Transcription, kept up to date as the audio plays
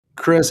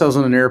Chris, I was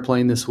on an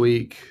airplane this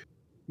week,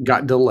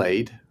 got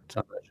delayed.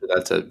 So I'm not sure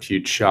that's a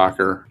huge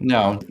shocker.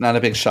 No, not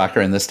a big shocker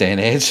in this day and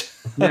age.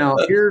 Now,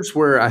 here's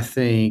where I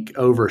think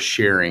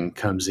oversharing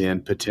comes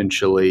in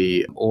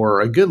potentially, or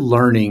a good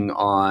learning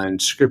on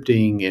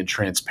scripting and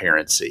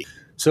transparency.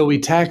 So we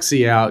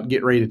taxi out,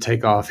 get ready to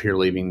take off here,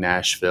 leaving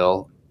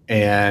Nashville.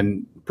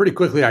 And pretty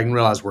quickly, I can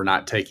realize we're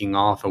not taking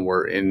off,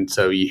 and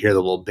so you hear the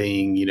little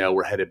bing,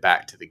 we're headed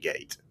back to the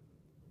gate.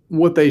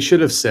 What they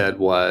should have said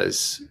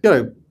was,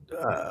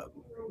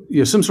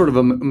 some sort of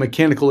a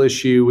mechanical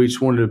issue. We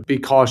just wanted to be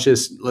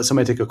cautious. Let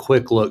somebody take a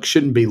quick look.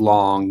 Shouldn't be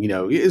long.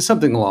 It's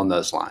something along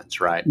those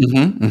lines, right?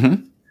 Mm-hmm,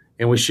 mm-hmm.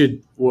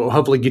 And we'll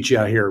hopefully get you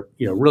out of here,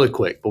 really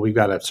quick. But we've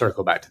got to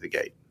circle back to the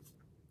gate.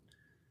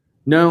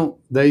 No,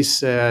 they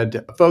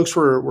said, folks,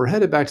 we're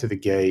headed back to the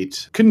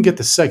gate. Couldn't get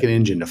the second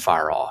engine to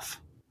fire off.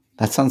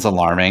 That sounds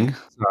alarming.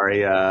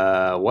 Sorry,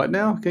 what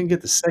now? Couldn't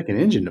get the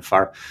second engine to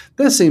fire.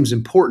 That seems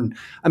important.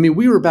 I mean,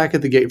 we were back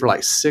at the gate for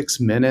like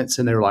 6 minutes,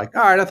 and they were like,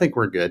 all right, I think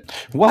we're good.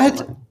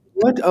 What?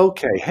 What?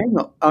 Okay, hang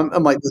on.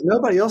 I'm like, does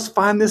nobody else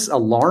find this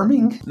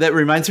alarming? That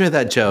reminds me of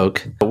that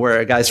joke where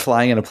a guy's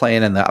flying in a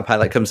plane and the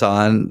pilot comes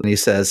on and he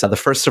says, the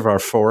first of our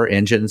 4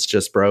 engines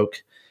just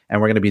broke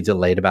and we're going to be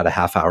delayed about a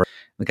half hour.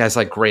 The guy's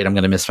like, great, I'm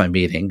going to miss my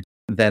meeting.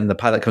 Then the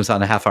pilot comes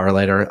on a half hour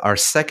later. Our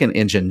second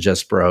engine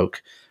just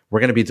broke. We're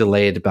going to be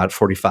delayed about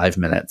 45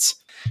 minutes.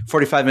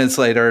 45 minutes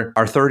later,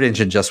 our third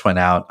engine just went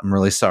out. I'm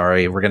really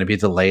sorry. We're going to be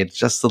delayed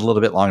just a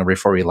little bit longer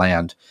before we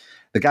land.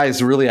 The guy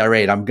is really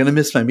irate. I'm going to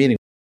miss my meeting.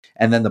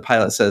 And then the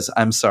pilot says,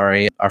 I'm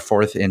sorry, our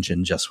fourth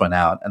engine just went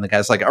out. And the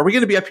guy's like, are we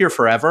going to be up here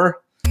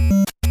forever?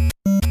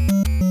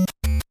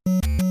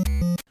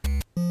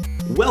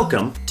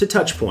 Welcome to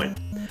Touchpoint,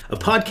 a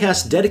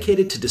podcast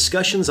dedicated to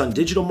discussions on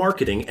digital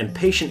marketing and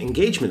patient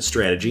engagement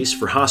strategies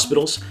for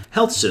hospitals,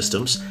 health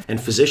systems,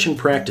 and physician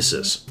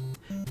practices.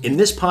 In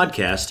this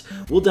podcast,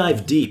 we'll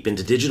dive deep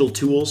into digital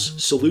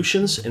tools,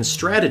 solutions, and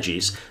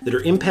strategies that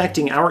are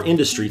impacting our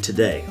industry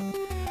today.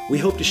 We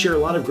hope to share a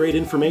lot of great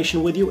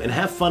information with you and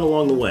have fun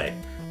along the way.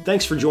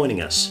 Thanks for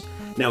joining us.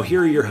 Now,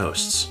 here are your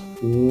hosts.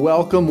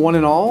 Welcome, one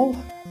and all,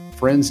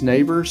 friends,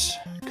 neighbors,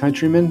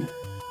 countrymen.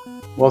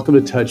 Welcome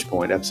to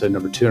Touchpoint, episode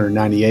number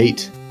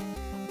 298.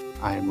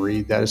 I am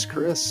Reed. That is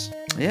Chris.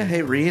 Yeah,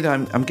 hey, Reed.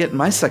 I'm getting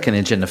my second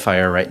engine to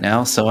fire right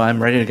now, so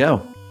I'm ready to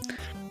go.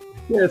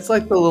 Yeah, it's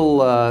like the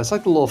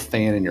little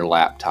fan in your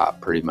laptop,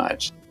 pretty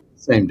much.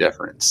 Same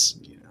difference,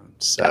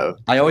 So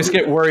I always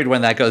get worried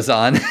when that goes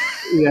on.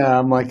 Yeah,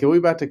 I'm like, are we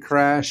about to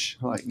crash?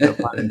 Like, no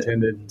pun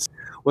intended.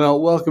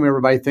 Well, welcome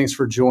everybody. Thanks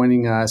for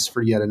joining us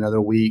for yet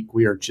another week.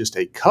 We are just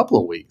a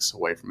couple of weeks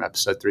away from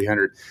episode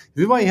 300. If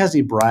anybody has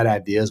any bright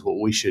ideas what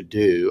we should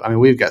do, I mean,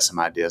 we've got some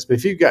ideas, but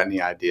if you've got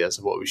any ideas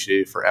of what we should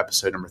do for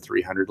episode number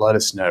 300, let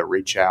us know.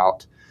 Reach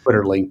out,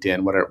 Twitter,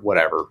 LinkedIn,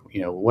 whatever,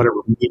 whatever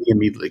medium,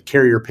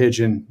 carrier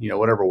pigeon,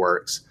 whatever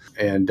works.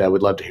 And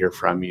we'd love to hear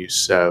from you.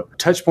 So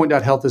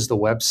touchpoint.health is the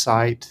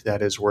website.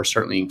 That is where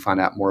certainly you can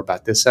find out more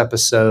about this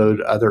episode,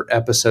 other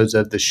episodes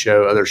of the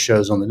show, other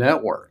shows on the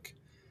network.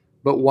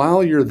 But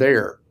while you're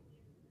there,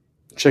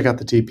 check out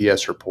the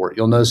TPS report.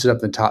 You'll notice it up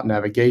in the top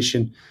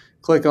navigation.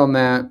 Click on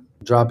that,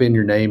 drop in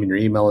your name and your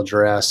email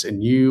address,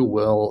 and you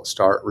will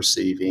start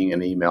receiving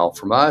an email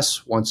from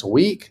us once a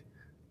week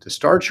to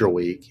start your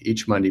week,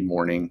 each Monday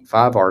morning,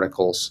 5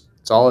 articles.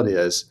 That's all it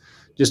is.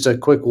 Just a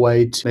quick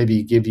way to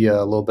maybe give you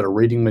a little bit of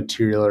reading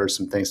material or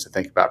some things to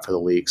think about for the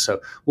week.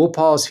 So we'll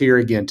pause here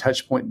again.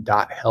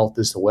 Touchpoint.health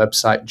is the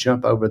website.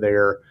 Jump over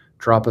there,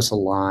 drop us a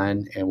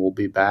line, and we'll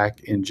be back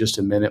in just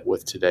a minute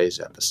with today's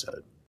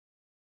episode.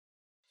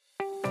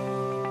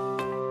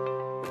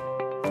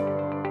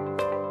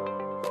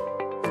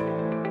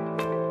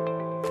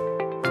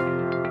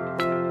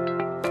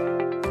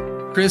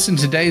 Chris, in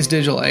today's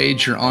digital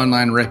age, your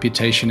online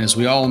reputation, as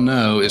we all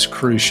know, is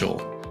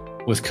crucial.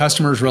 With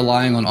customers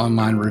relying on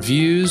online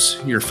reviews,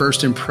 your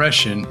first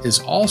impression is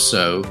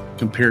also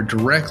compared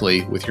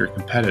directly with your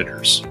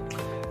competitors.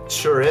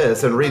 Sure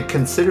is. And Reed,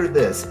 consider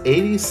this.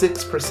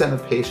 86%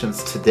 of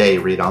patients today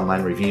read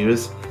online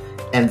reviews,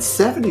 and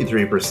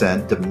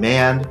 73%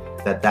 demand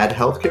that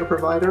healthcare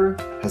provider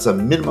has a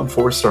minimum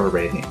 4-star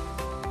rating.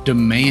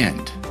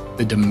 Demand.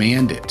 They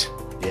demand it.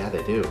 Yeah,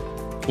 they do.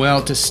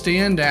 Well, to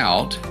stand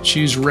out,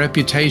 choose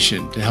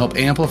reputation to help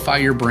amplify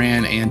your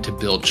brand and to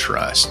build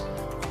trust.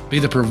 Be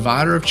the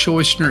provider of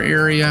choice in your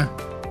area,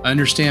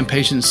 understand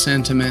patient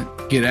sentiment,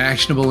 get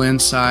actionable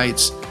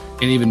insights,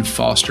 and even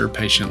foster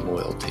patient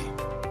loyalty.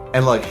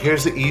 And look,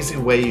 here's the easy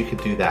way you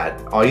could do that.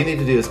 All you need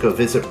to do is go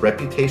visit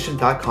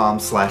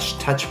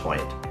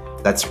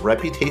reputation.com/touchpoint. That's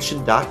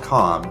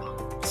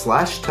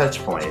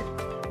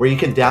reputation.com/touchpoint, where you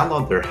can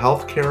download their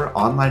healthcare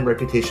online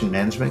reputation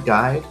management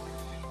guide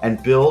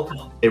and build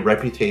a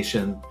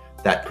reputation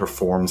that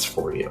performs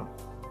for you.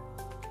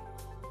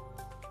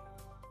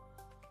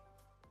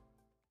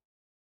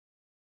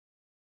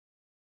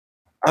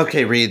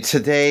 Okay, Reed,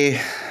 today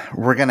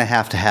we're going to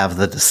have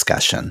the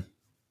discussion.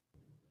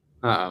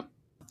 Uh-oh.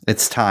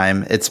 It's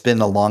time. It's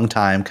been a long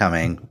time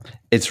coming.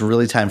 It's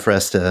really time for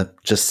us to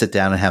just sit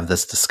down and have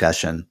this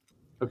discussion.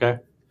 Okay.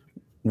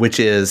 which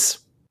is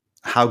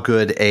how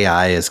good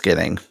AI is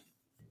getting.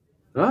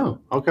 Oh,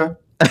 okay.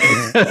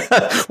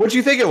 What do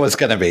you think it was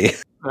going to be?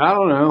 I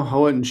don't know. I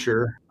wasn't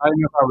sure. I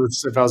didn't know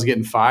if I was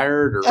getting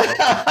fired or what.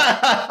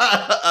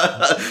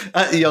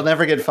 You'll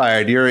never get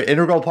fired. You're an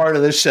integral part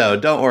of this show.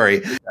 Don't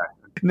worry.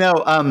 No,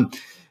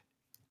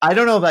 I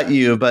don't know about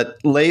you, but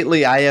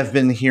lately I have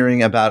been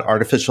hearing about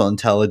artificial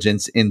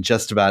intelligence in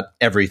just about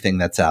everything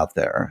that's out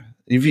there.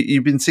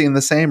 You've been seeing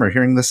the same or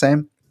hearing the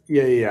same?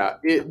 Yeah.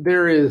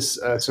 There is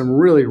some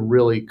really,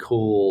 really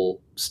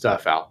cool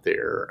stuff out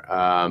there.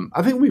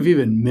 I think we've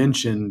even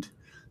mentioned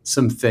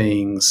some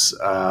things,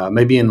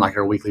 maybe in like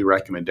our weekly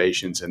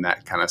recommendations and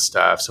that kind of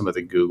stuff, some of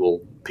the Google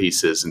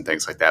pieces and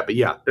things like that. But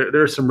yeah,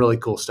 there's some really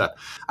cool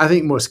stuff. I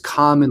think most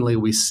commonly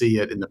we see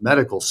it in the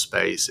medical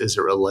space as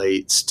it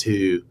relates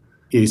to,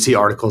 you see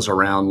articles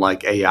around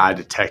like AI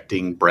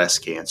detecting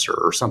breast cancer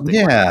or something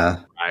like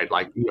that, right?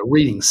 Like,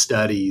 reading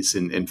studies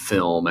and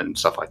film and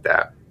stuff like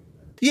that.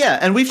 Yeah,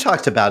 and we've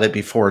talked about it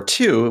before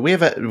too.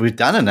 We've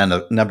done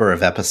a number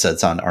of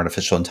episodes on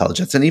artificial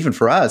intelligence, and even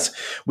for us,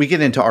 we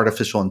get into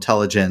artificial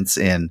intelligence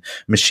in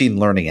machine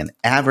learning and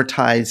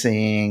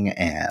advertising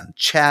and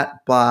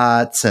chat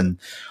bots and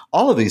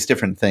all of these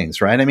different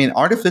things, right? I mean,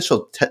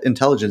 artificial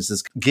intelligence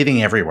is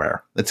getting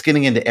everywhere. It's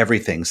getting into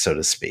everything, so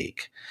to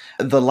speak.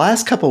 The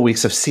last couple of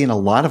weeks, I've seen a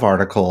lot of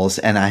articles,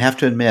 and I have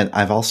to admit,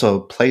 I've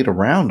also played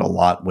around a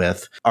lot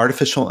with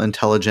artificial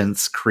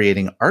intelligence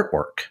creating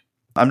artwork.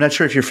 I'm not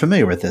sure if you're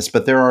familiar with this,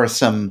 but there are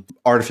some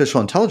artificial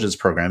intelligence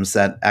programs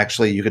that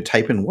actually you could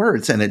type in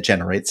words and it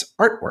generates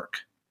artwork.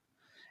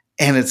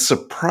 And it's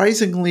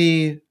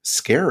surprisingly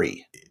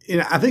scary.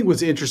 I think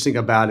what's interesting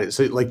about it,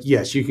 so like,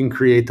 yes, you can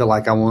create I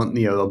want,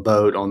 a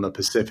boat on the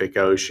Pacific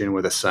Ocean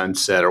with a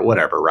sunset or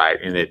whatever, right?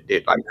 And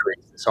it like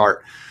creates this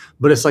art,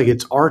 but it's like,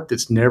 it's art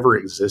that's never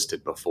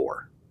existed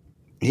before.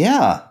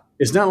 Yeah.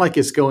 It's not like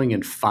it's going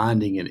and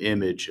finding an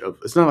image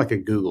it's not like a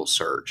Google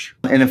search.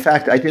 And in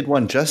fact, I did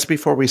one just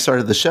before we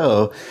started the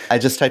show. I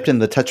just typed in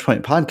the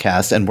Touchpoint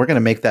podcast, and we're going to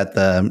make that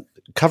the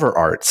cover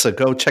art. So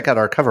go check out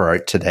our cover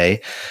art today,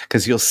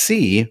 because you'll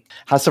see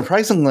how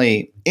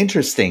surprisingly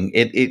interesting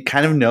it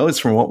kind of knows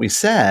from what we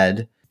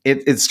said.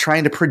 It's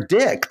trying to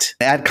predict,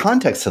 add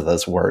context to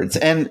those words.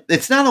 And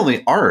it's not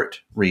only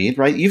art, Reed,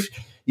 right?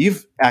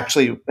 You've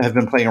actually have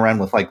been playing around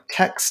with like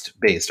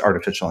text-based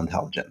artificial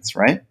intelligence,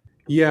 right?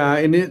 Yeah,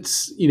 and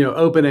it's,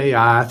 OpenAI,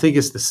 I think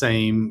it's the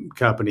same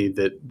company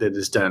that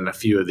has done a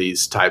few of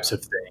these types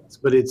of things.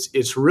 But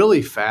it's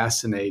really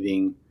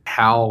fascinating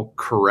how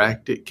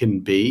correct it can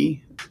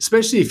be,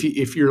 especially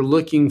if you're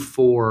looking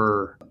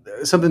for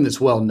something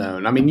that's well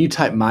known. I mean, you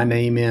type my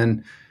name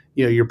in,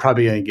 you're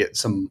probably going to get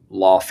some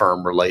law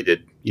firm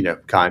related,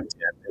 content,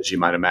 as you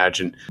might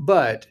imagine.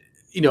 But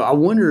I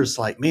wonder, it's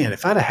like, man,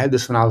 if I'd have had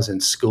this when I was in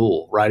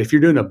school, right? If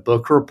you're doing a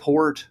book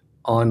report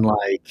on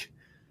like,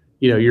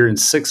 you're in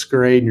sixth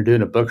grade and you're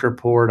doing a book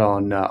report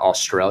on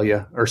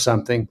Australia or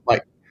something,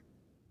 like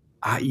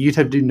you'd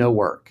have to do no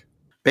work.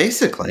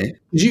 Basically.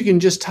 You can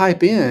just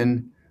type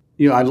in,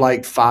 I'd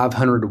like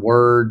 500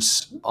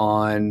 words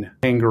on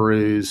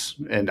kangaroos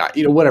and,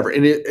 whatever.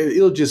 And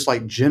it'll just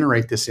like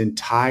generate this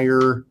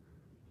entire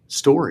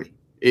story.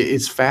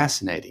 It's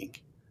fascinating.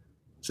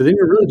 So then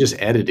you're really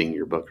just editing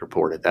your book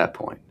report at that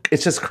point.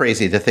 It's just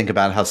crazy to think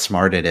about how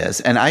smart it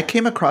is. And I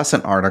came across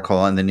an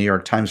article in the New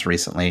York Times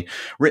recently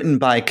written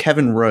by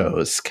Kevin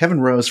Rose. Kevin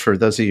Rose, for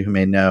those of you who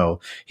may know,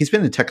 he's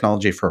been in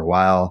technology for a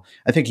while.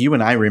 I think you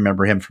and I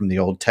remember him from the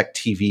old Tech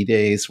TV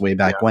days way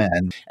back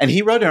when. And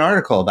he wrote an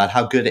article about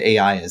how good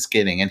AI is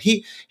getting. And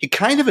he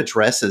kind of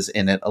addresses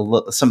in it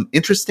some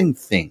interesting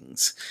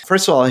things.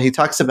 First of all, he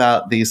talks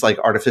about these like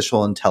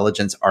artificial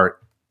intelligence art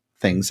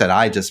things that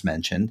I just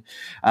mentioned,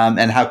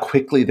 and how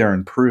quickly they're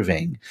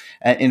improving.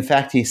 In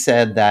fact, he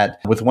said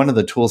that with one of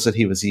the tools that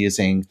he was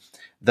using,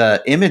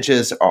 the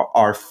images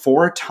are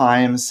 4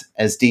 times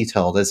as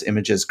detailed as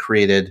images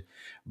created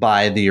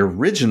by the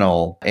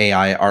original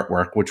AI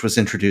artwork, which was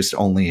introduced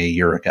only a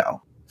year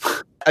ago.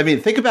 I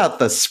mean, think about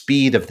the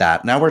speed of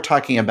that. Now we're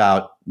talking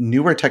about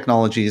newer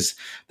technologies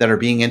that are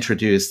being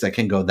introduced that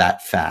can go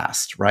that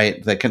fast,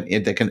 right? That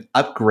can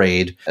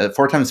upgrade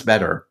 4 times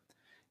better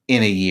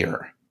in a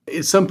year.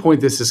 At some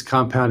point, this is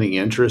compounding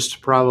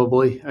interest,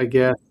 probably, I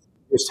guess.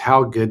 Just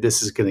how good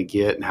this is going to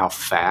get and how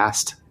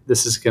fast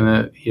this is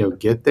going to,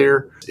 get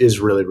there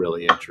is really,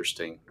 really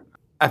interesting.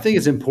 I think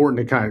it's important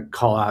to kind of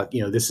call out,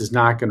 this is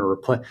not going to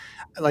replace,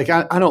 like,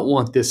 I don't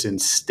want this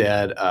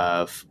instead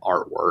of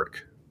artwork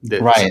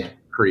that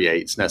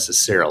creates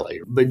necessarily,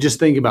 but just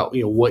think about,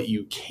 what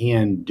you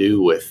can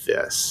do with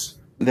this.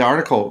 The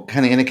article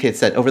kind of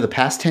indicates that over the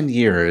past 10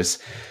 years,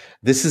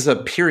 this is a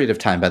period of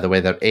time, by the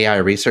way, that AI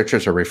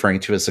researchers are referring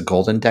to as the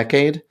golden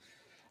decade.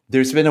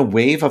 There's been a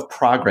wave of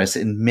progress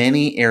in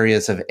many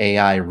areas of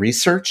AI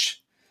research,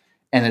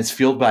 and it's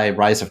fueled by a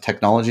rise of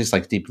technologies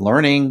like deep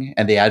learning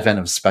and the advent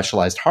of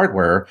specialized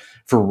hardware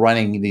for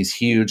running these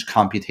huge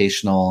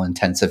computational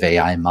intensive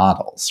AI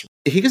models.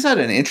 He gives out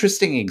an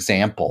interesting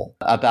example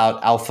about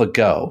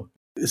AlphaGo.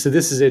 So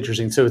this is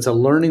interesting. So it's a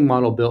learning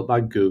model built by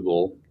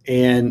Google.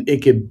 and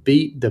it could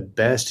beat the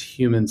best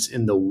humans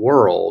in the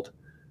world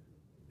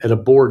at a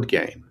board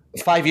game.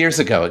 5 years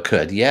ago, it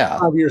could. Yeah.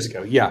 5 years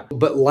ago, yeah.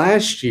 But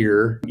last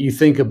year, you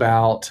think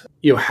about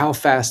how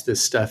fast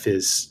this stuff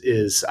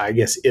is I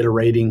guess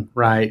iterating,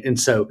 right? And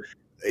so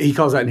he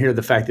calls out in here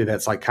the fact that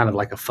that's like kind of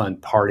like a fun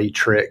party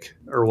trick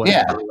or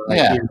whatever. Yeah. Right?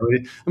 Yeah.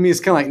 I mean, it's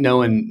kind of like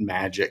knowing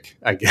magic,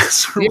 I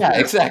guess. Yeah,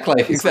 exactly.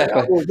 It's like,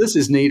 Exactly. oh, well, this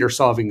is neat, or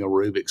solving a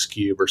Rubik's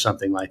Cube or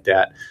something like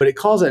that. But it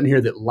calls out in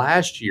here that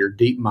last year,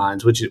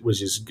 DeepMind's, which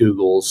is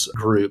Google's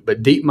group,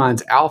 but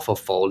DeepMind's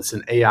AlphaFold, it's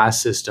an AI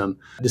system,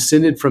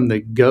 descended from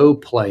the Go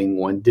playing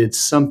one, did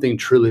something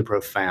truly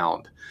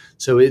profound.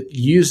 So it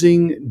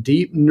using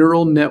deep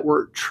neural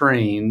network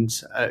trained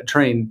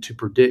to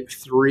predict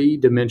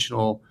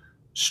three-dimensional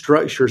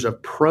structures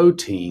of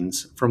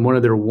proteins from one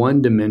of their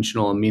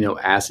one-dimensional amino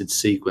acid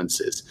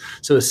sequences.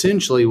 So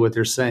essentially what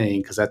they're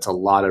saying, because that's a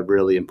lot of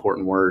really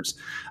important words,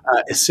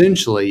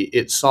 essentially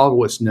it solved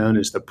what's known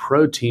as the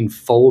protein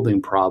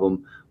folding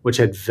problem, which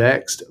had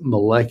vexed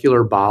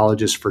molecular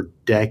biologists for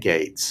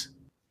decades.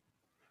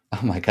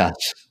 Oh my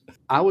gosh.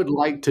 I would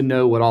like to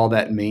know what all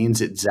that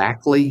means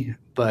exactly,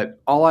 but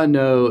all I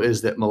know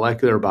is that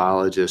molecular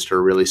biologists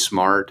are really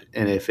smart,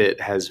 and if it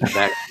has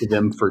vexed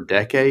them for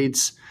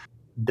decades,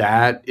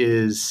 that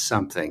is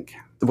something.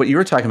 What you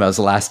were talking about was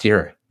last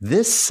year.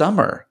 This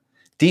summer,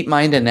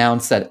 DeepMind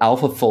announced that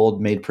AlphaFold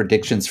made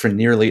predictions for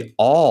nearly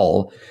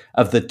all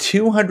of the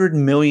 200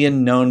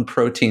 million known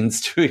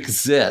proteins to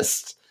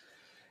exist.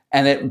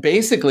 And it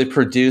basically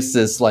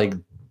produces like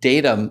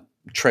data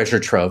treasure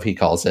trove, he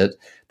calls it,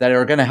 that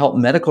are going to help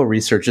medical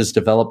researchers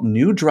develop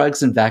new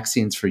drugs and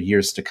vaccines for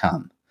years to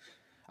come.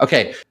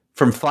 Okay,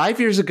 from 5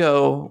 years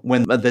ago,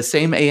 when the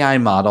same AI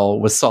model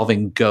was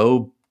solving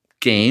Go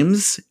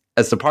games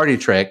as the party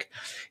trick,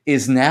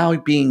 is now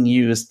being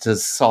used to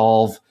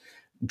solve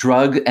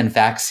drug and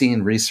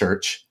vaccine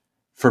research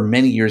for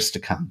many years to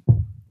come.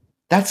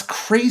 That's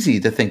crazy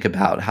to think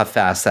about how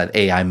fast that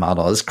AI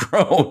model has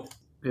grown.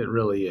 It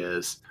really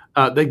is.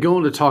 They go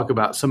on to talk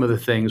about some of the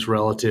things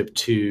relative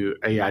to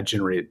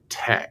AI-generated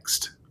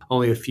text.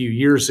 Only a few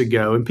years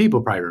ago, and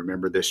people probably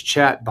remember this,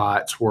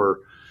 chatbots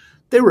were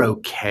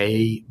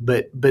okay,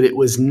 but it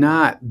was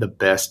not the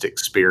best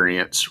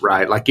experience,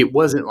 right? Like it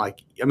wasn't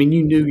like, I mean,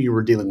 you knew you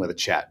were dealing with a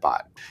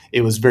chatbot.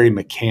 It was very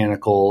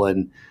mechanical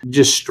and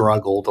just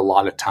struggled a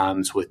lot of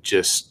times with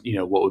just,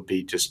 what would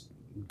be just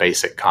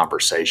basic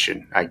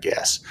conversation, I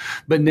guess.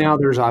 But now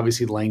there's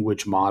obviously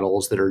language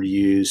models that are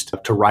used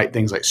to write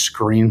things like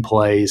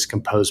screenplays,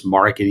 compose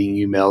marketing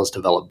emails,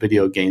 develop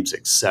video games,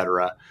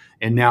 etc.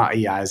 And now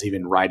AI is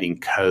even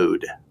writing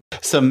code.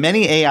 So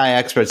many AI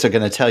experts are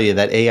going to tell you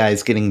that AI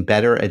is getting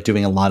better at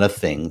doing a lot of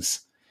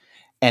things.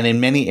 And in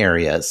many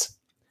areas,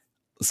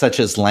 such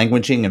as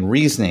languaging and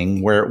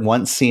reasoning, where it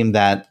once seemed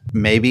that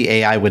maybe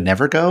AI would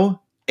never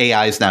go,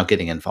 AI is now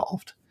getting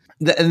involved.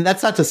 And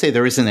that's not to say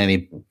there isn't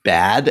any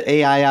bad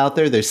AI out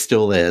there. There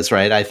still is,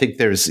 right? I think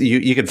there's,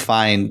 you can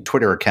find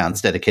Twitter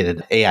accounts dedicated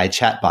to AI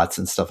chatbots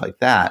and stuff like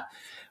that.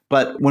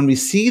 But when we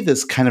see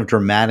this kind of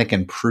dramatic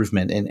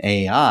improvement in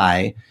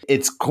AI,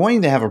 it's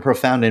going to have a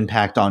profound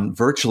impact on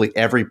virtually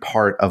every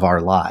part of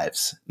our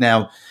lives.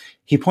 Now,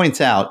 he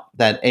points out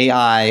that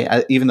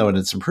AI, even though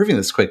it's improving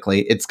this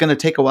quickly, it's going to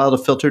take a while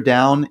to filter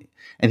down.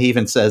 And he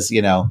even says,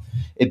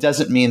 it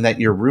doesn't mean that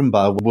your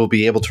Roomba will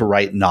be able to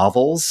write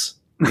novels,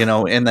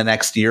 in the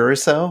next year or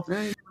so.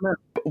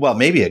 Well,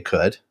 maybe it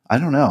could. I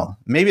don't know.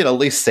 Maybe it'll at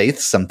least say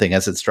something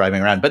as it's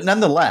driving around. But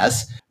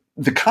nonetheless,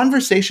 the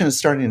conversation is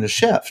starting to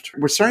shift.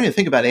 We're starting to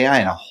think about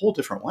AI in a whole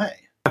different way.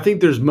 I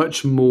think there's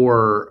much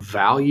more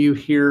value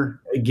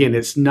here. Again,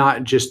 it's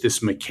not just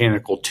this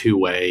mechanical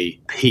two-way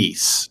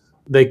piece.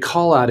 They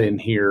call out in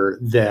here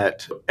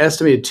that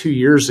estimated 2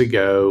 years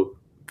ago,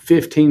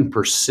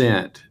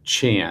 15%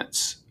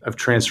 chance of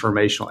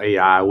transformational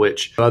AI,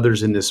 which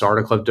others in this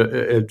article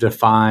have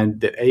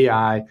defined that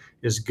AI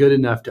is good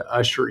enough to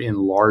usher in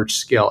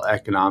large-scale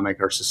economic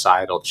or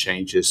societal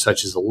changes,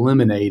 such as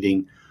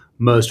eliminating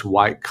most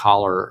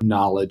white-collar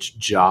knowledge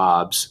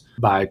jobs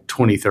by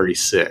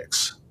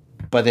 2036.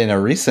 But in a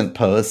recent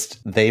post,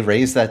 they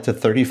raised that to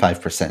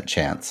 35%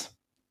 chance.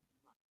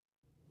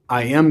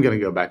 I am going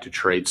to go back to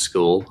trade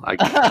school.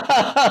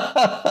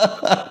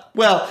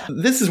 Well,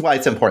 this is why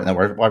it's important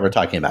that why we're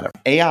talking about it.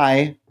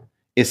 AI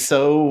is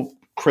so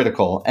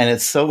critical and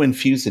it's so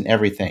infused in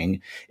everything.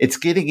 It's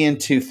getting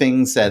into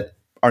things that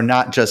are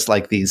not just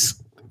like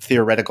these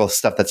theoretical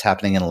stuff that's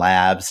happening in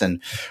labs and,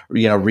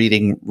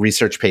 reading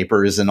research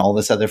papers and all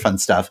this other fun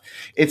stuff.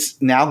 It's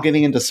now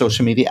getting into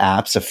social media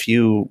apps. A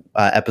few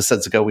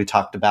episodes ago, we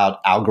talked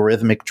about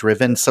algorithmic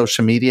driven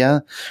social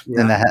media.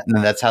 Yeah.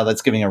 And that's how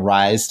that's giving a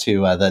rise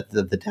to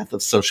the death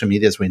of social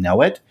media as we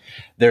know it.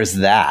 There's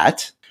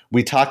that.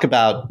 We talk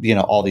about,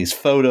 all these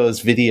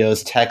photos,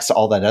 videos, text,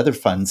 all that other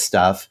fun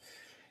stuff.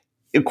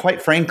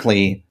 Quite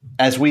frankly,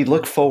 as we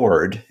look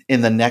forward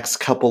in the next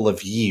couple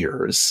of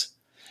years,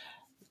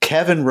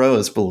 Kevin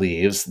Rose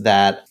believes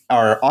that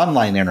our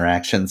online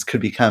interactions could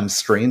become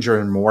stranger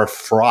and more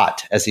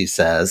fraught, as he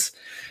says,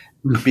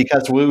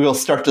 because we will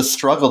start to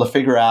struggle to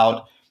figure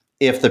out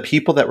if the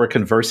people that we're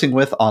conversing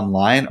with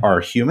online are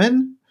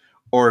human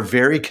or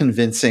very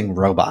convincing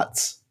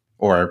robots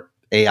or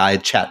AI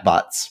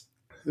chatbots.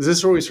 Is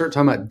this where we start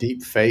talking about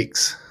deep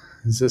fakes?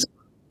 Is this?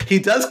 He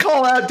does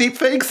call out deep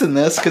fakes in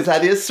this because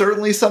that is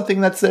certainly something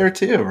that's there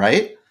too,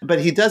 right? But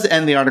he does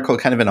end the article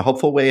kind of in a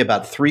hopeful way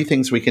about 3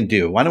 things we can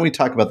do. Why don't we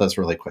talk about those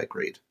really quick,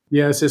 Reed?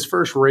 Yeah, it says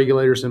first,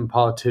 regulators and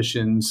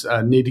politicians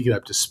need to get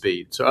up to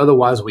speed. So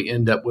otherwise, we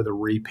end up with a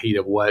repeat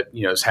of what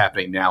is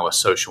happening now with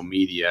social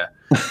media.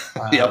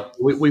 Yep.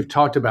 We've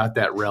talked about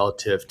that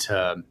relative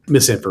to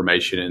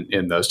misinformation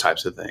and those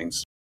types of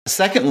things.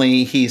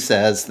 Secondly, he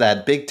says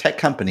that big tech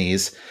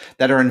companies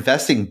that are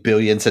investing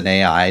billions in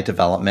AI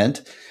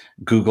development,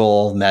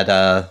 Google,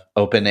 Meta,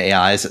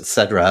 OpenAIs,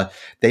 etc.,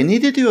 they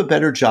need to do a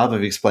better job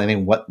of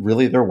explaining what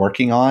really they're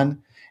working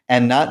on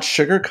and not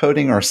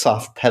sugarcoating or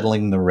soft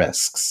pedaling the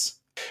risks.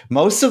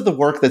 Most of the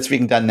work that's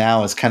being done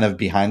now is kind of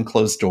behind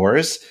closed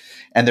doors,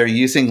 and they're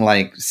using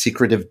like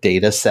secretive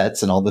data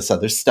sets and all this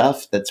other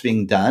stuff that's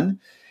being done.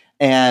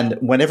 And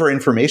whenever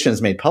information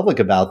is made public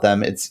about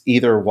them, it's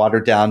either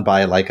watered down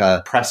by like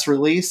a press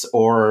release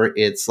or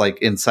it's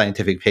like in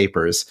scientific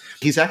papers.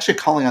 He's actually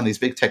calling on these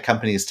big tech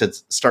companies to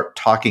start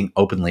talking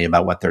openly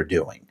about what they're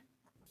doing.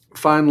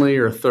 Finally,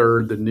 or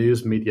third, the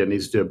news media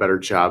needs to do a better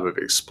job of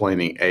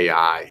explaining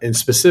AI, and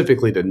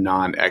specifically to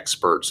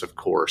non-experts, of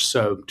course.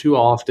 So too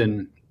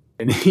often,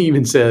 and he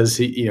even says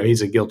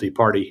he's a guilty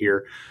party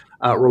here,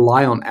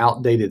 rely on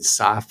outdated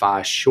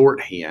sci-fi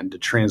shorthand to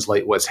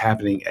translate what's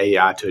happening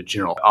AI to a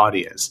general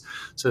audience.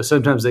 So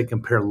sometimes they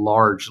compare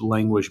large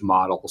language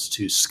models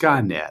to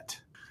Skynet.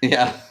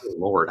 Yeah. Oh,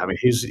 Lord, I mean,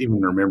 who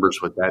even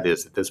remembers what that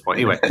is at this point?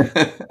 Anyway,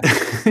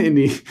 and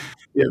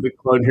the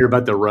quote here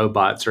about the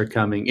robots are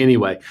coming.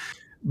 Anyway,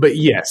 but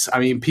yes, I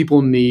mean,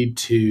 people need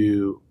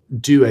to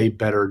do a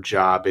better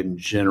job in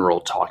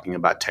general talking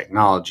about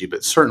technology,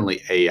 but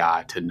certainly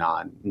AI to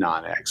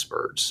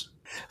non-experts.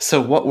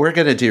 So what we're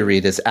going to do,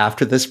 Reed, is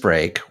after this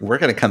break, we're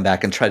going to come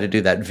back and try to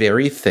do that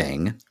very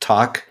thing,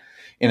 talk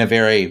in a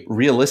very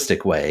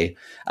realistic way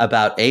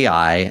about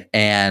AI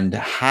and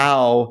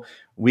how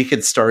we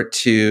could start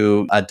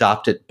to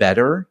adopt it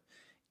better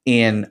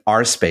in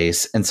our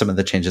space and some of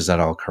the changes that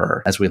will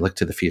occur as we look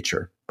to the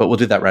future. But we'll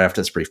do that right after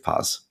this brief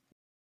pause.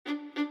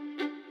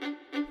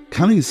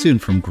 Coming soon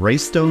from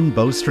Greystone,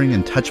 Bowstring,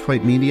 and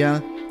Touchpoint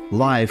Media,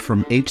 live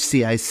from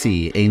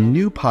HCIC, a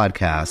new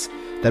podcast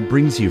that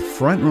brings you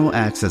front row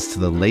access to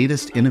the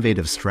latest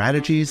innovative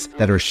strategies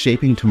that are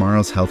shaping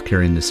tomorrow's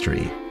healthcare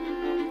industry.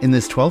 In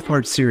this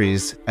 12-part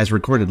series, as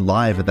recorded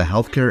live at the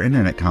Healthcare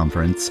Internet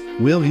Conference,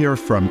 we'll hear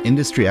from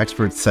industry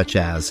experts such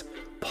as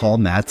Paul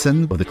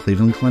Mattson of the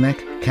Cleveland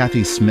Clinic,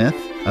 Kathy Smith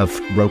of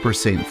Roper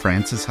St.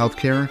 Francis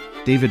Healthcare,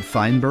 David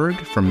Feinberg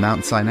from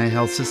Mount Sinai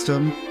Health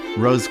System,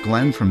 Rose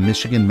Glenn from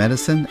Michigan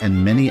Medicine,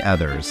 and many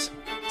others.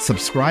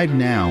 Subscribe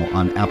now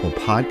on Apple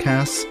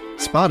Podcasts,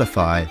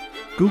 Spotify,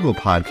 Google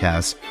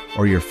Podcasts,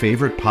 or your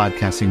favorite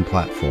podcasting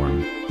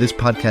platform. This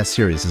podcast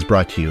series is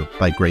brought to you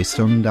by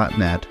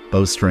Greystone.net,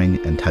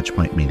 Bowstring, and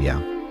Touchpoint Media.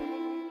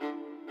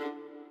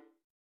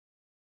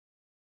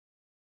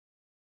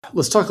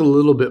 Let's talk a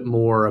little bit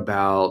more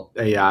about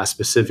AI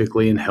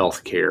specifically in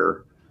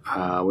healthcare.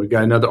 We've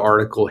got another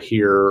article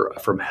here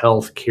from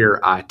Healthcare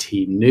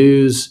IT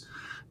News,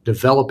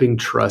 Developing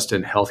Trust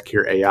in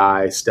Healthcare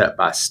AI Step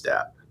by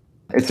Step.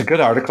 It's a good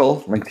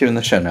article, linked here in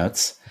the show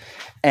notes.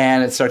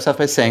 And it starts off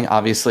by saying,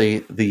 obviously,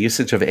 the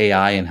usage of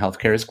AI in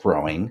healthcare is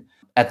growing.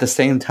 At the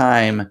same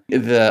time,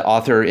 the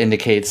author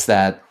indicates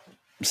that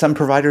some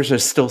providers are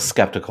still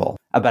skeptical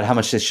about how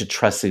much they should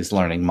trust these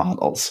learning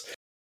models.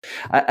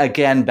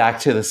 Again, back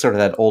to the sort of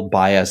that old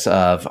bias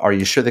of, are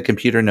you sure the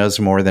computer knows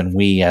more than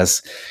we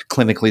as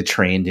clinically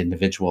trained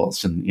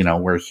individuals? And,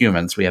 we're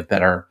humans. We have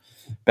better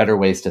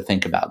ways to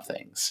think about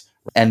things.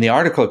 And the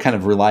article kind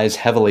of relies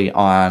heavily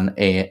on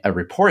a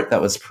report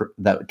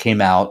that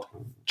came out.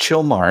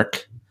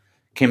 Chillmark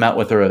came out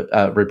with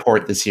a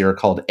report this year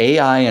called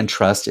AI and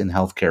Trust in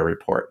Healthcare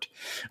Report.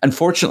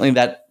 Unfortunately,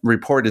 that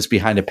report is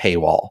behind a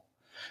paywall.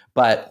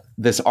 But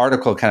this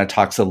article kind of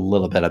talks a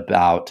little bit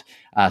about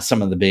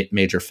some of the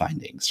major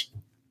findings.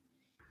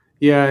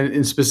 Yeah,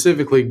 and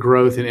specifically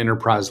growth in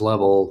enterprise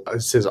level,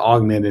 it says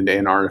augmented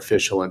and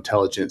artificial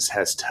intelligence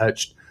has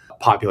touched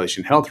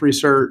population health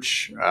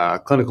research,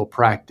 clinical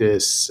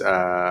practice,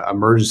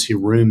 emergency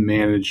room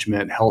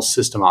management, health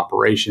system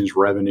operations,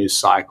 revenue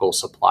cycle,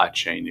 supply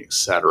chain, et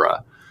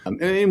cetera.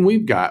 And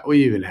we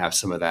even have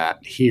some of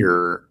that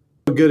here.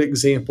 A good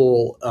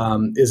example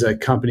is a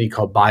company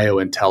called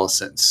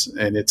BioIntelliSense,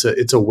 and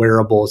it's a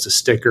wearable. It's a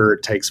sticker.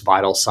 It takes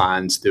vital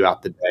signs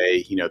throughout the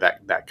day.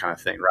 That kind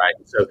of thing, right?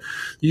 So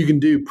you can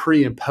do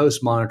pre and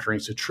post monitoring,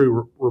 so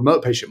true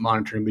remote patient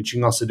monitoring, but you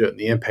can also do it in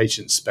the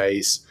inpatient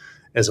space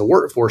as a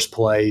workforce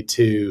play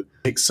to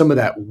take some of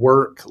that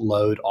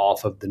workload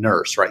off of the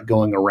nurse, right?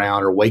 Going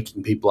around or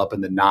waking people up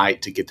in the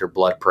night to get their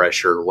blood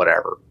pressure or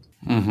whatever.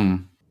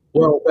 Mm-hmm.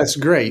 Well, that's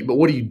great, but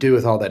what do you do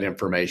with all that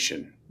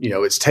information?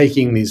 It's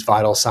taking these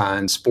vital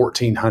signs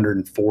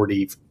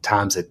 1,440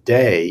 times a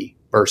day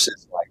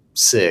versus like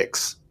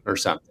 6 or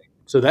something.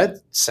 So that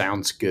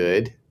sounds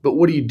good. But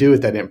what do you do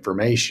with that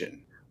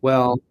information?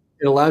 Well,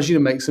 it allows you to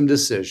make some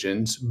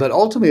decisions, but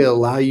ultimately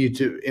allow you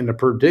to, in a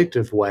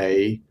predictive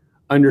way,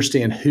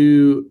 understand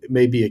who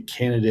may be a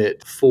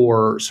candidate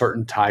for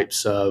certain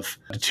types of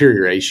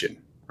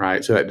deterioration,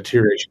 right? So that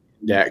deterioration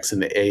index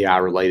and the AI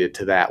related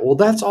to that. Well,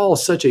 that's all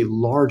such a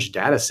large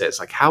data set. It's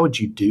like, how would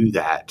you do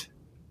that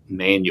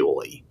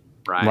manually,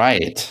 right?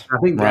 Right. I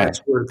think Right. that's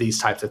where these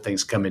types of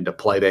things come into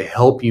play. They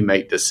help you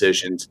make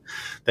decisions.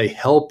 They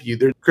help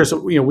you. Chris,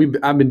 I've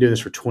been doing this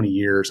for 20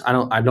 years.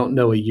 I don't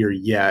know a year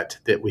yet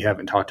that we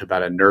haven't talked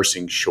about a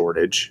nursing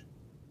shortage.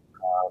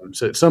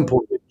 So at some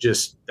point,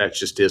 that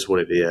just is what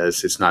it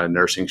is. It's not a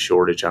nursing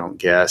shortage, I don't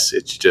guess.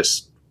 It's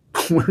just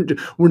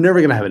we're never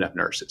going to have enough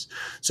nurses.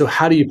 So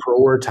how do you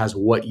prioritize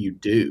what you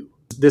do?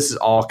 This is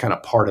all kind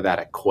of part of that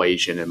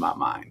equation in my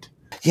mind.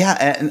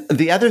 Yeah, and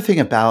the other thing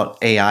about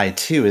AI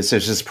too is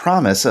there's this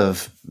promise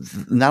of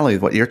not only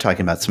what you're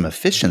talking about, some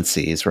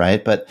efficiencies,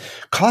 right, but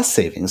cost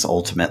savings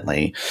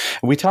ultimately.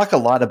 We talk a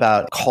lot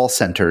about call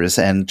centers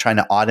and trying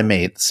to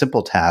automate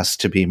simple tasks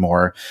to be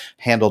more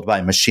handled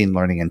by machine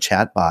learning and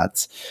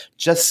chatbots,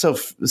 just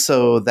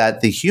so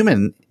that the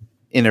human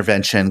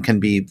intervention can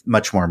be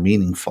much more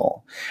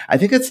meaningful. I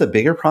think it's the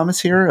bigger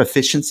promise here,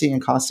 efficiency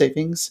and cost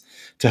savings,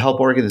 to help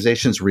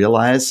organizations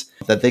realize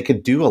that they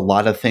could do a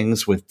lot of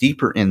things with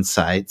deeper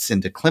insights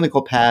into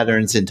clinical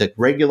patterns, into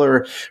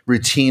regular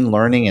routine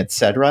learning, et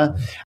cetera.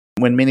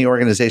 When many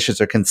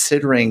organizations are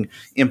considering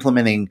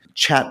implementing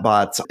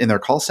chatbots in their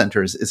call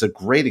centers is a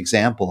great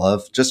example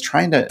of just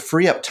trying to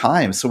free up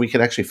time so we could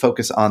actually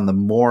focus on the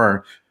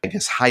more,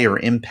 higher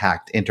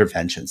impact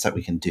interventions that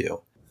we can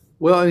do.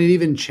 Well, and it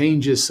even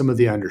changes some of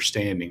the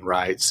understanding,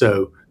 right?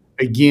 So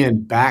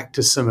again, back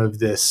to some of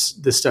this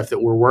stuff that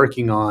we're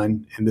working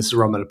on, and this is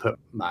where I'm going to put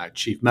my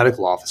chief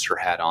medical officer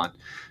hat on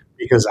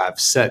because I've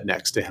sat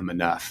next to him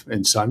enough.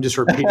 And so I'm just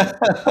repeating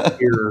what I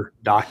hear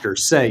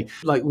doctors say.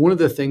 Like one of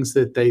the things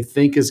that they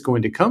think is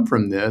going to come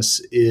from this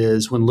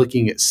is when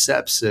looking at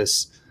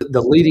sepsis,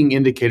 the leading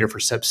indicator for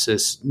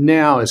sepsis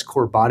now is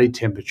core body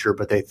temperature,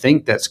 but they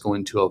think that's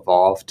going to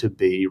evolve to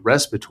be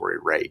respiratory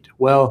rate.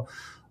 Well,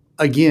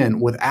 again,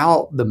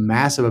 without the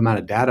massive amount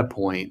of data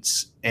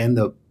points and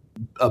the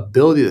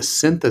ability to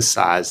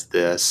synthesize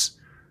this,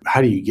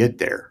 how do you get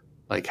there?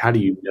 Like, how do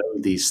you know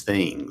these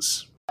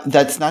things?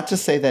 That's not to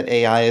say that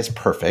AI is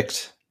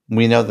perfect.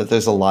 We know that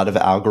there's a lot of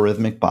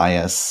algorithmic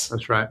bias.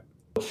 That's right.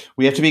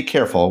 We have to be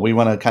careful. We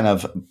want to kind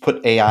of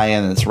put AI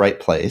in its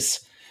right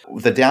place.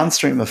 The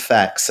downstream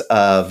effects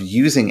of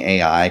using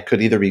AI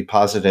could either be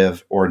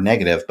positive or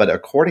negative, but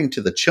according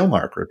to the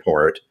Chilmark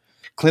report,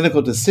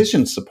 clinical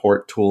decision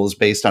support tools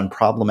based on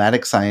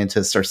problematic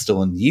scientists are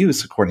still in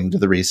use, according to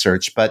the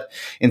research. But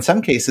in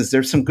some cases,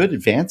 there's some good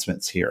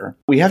advancements here.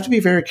 We have to be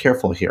very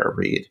careful here,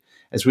 Reed,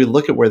 as we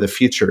look at where the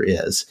future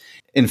is.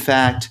 In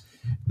fact,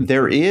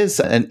 there is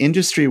an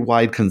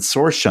industry-wide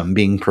consortium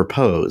being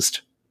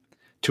proposed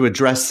to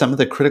address some of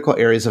the critical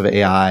areas of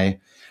AI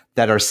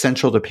that are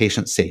central to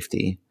patient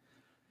safety.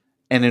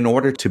 And in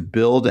order to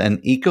build an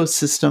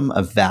ecosystem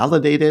of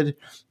validated,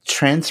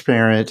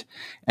 transparent,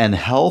 and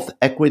health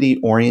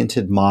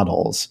equity-oriented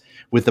models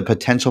with the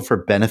potential for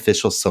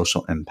beneficial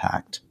social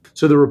impact.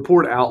 So the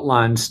report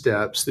outlines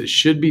steps that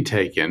should be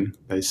taken,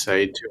 they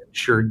say, to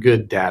ensure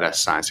good data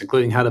science,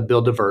 including how to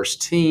build diverse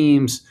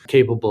teams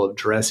capable of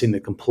addressing the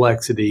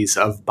complexities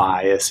of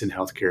bias in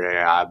healthcare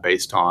AI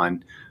based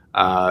on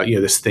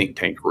this think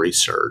tank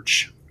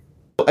research.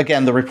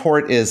 Again, the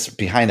report is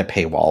behind a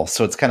paywall,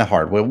 so it's kind of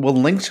hard. We'll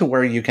link to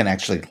where you can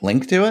actually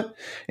link to it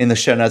in the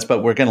show notes,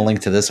 but we're going to link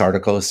to this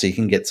article so you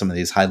can get some of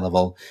these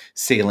high-level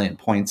salient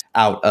points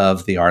out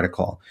of the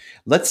article.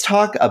 Let's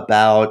talk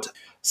about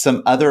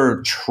some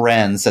other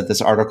trends that this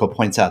article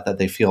points out that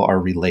they feel are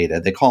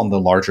related. They call them the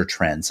larger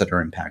trends that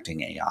are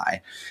impacting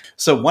AI.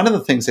 So one of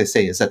the things they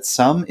say is that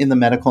some in the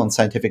medical and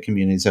scientific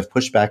communities have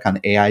pushed back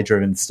on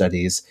AI-driven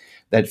studies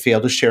that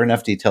fail to share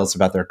enough details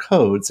about their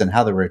codes and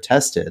how they were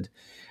tested,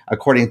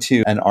 according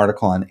to an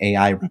article on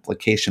AI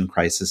replication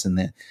crisis in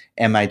the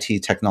MIT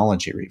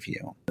Technology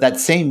Review. That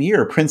same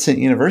year, Princeton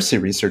University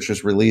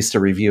researchers released a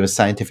review of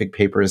scientific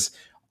papers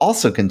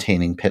also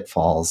containing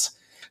pitfalls.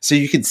 So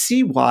you can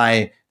see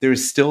why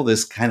there's still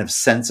this kind of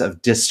sense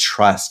of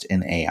distrust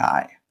in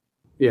AI.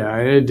 Yeah,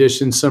 in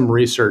addition, some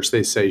research,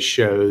 they say,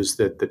 shows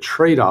that the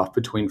trade-off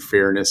between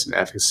fairness and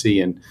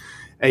efficacy in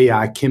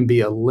AI can be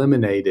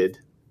eliminated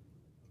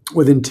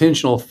with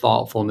intentional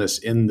thoughtfulness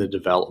in the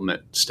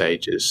development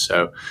stages.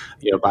 So,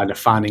 by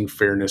defining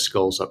fairness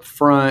goals up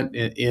front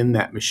in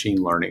that machine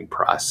learning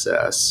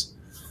process.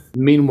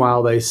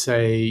 Meanwhile, they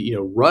say,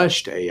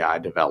 rushed AI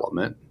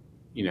development,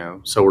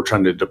 so we're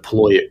trying to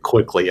deploy it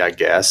quickly, I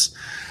guess,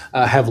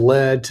 have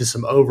led to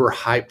some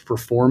overhyped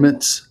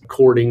performance,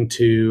 according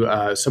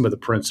to some of the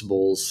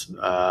principals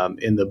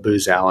in the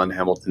Booz Allen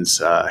Hamilton's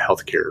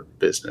healthcare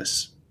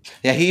business.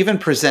 Yeah, he even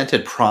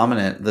presented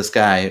this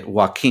guy,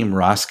 Joachim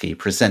Roski,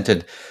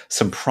 presented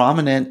some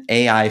prominent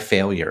AI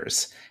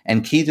failures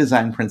and key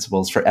design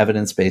principles for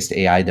evidence-based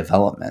AI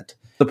development.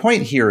 The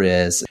point here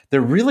is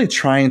they're really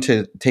trying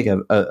to take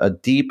a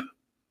deep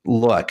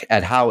look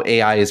at how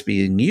AI is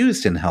being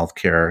used in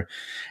healthcare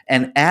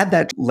and add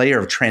that layer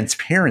of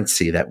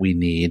transparency that we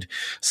need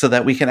so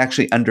that we can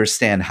actually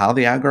understand how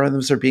the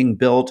algorithms are being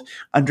built,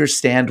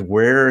 understand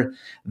where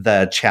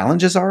the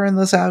challenges are in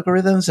those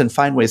algorithms, and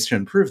find ways to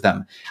improve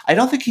them. I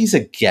don't think he's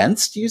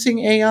against using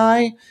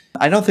AI.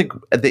 I don't think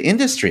the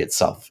industry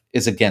itself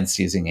is against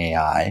using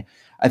AI.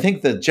 I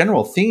think the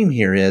general theme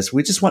here is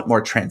we just want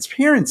more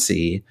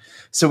transparency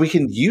so we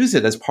can use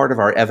it as part of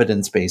our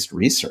evidence-based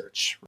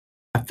research.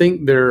 I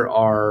think there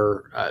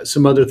are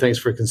some other things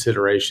for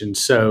consideration.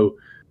 So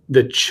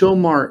the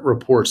Chilmark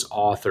Report's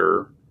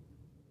author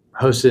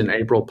hosted an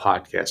April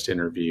podcast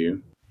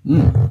interview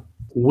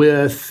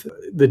with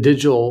the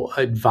digital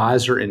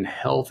advisor in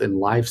health and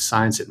life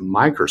science at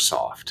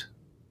Microsoft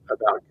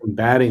about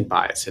combating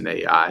bias in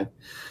AI.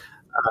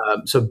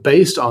 So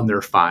based on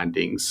their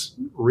findings,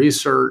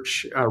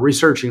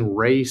 researching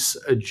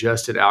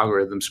race-adjusted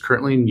algorithms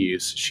currently in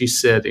use, she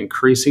said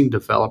increasing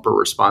developer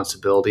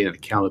responsibility and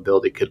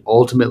accountability could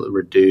ultimately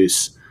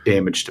reduce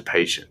damage to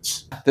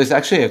patients. There's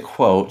actually a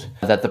quote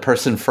that the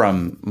person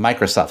from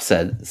Microsoft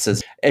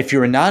says, if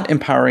you're not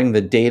empowering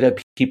the data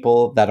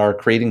people that are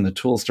creating the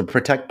tools to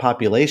protect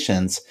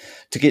populations,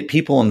 to get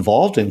people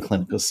involved in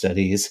clinical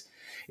studies,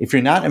 if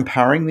you're not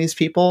empowering these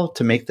people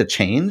to make the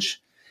change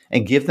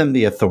and give them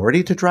the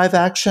authority to drive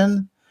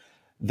action,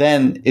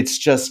 then it's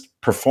just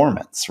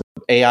performance.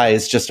 AI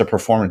is just a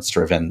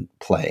performance-driven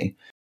play.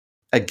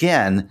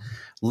 Again,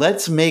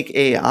 let's make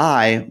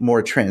AI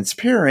more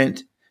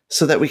transparent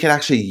so that we can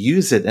actually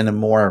use it in a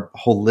more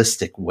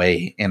holistic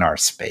way in our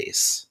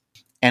space.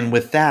 And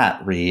with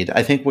that, Reed,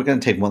 I think we're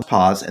going to take one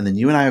pause, and then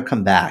you and I will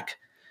come back.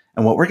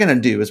 And what we're going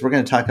to do is we're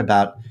going to talk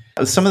about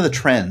some of the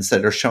trends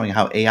that are showing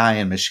how AI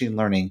and machine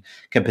learning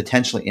can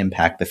potentially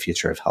impact the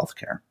future of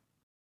healthcare.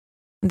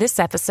 This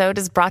episode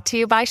is brought to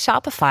you by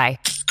Shopify.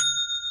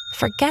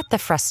 Forget the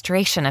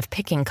frustration of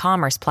picking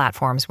commerce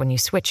platforms when you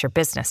switch your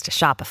business to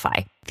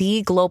Shopify,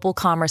 the global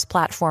commerce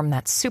platform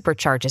that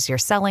supercharges your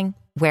selling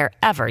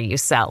wherever you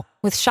sell.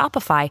 With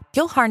Shopify,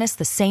 you'll harness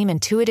the same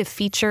intuitive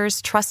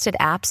features, trusted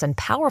apps, and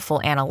powerful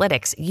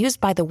analytics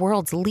used by the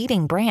world's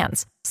leading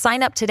brands.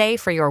 Sign up today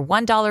for your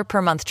 $1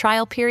 per month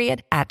trial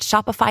period at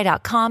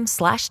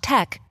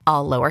shopify.com/tech,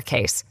 all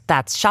lowercase.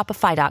 That's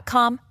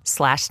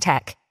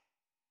shopify.com/tech.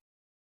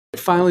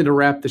 Finally, to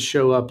wrap the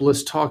show up,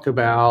 let's talk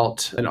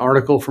about an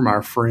article from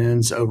our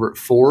friends over at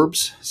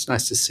Forbes. It's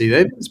nice to see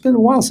them. It's been a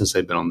while since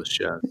they've been on the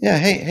show. Yeah.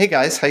 Hey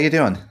guys, how you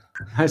doing?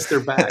 Nice they're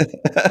back.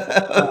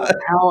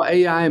 How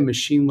AI and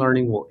machine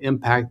learning will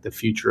impact the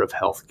future of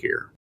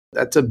healthcare.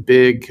 That's a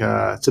big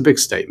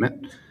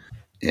statement.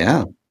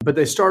 Yeah. But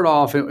they start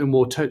off, and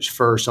we'll touch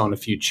first on a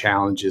few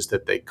challenges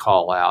that they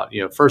call out.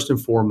 First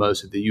and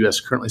foremost, that the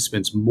U.S. currently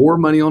spends more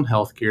money on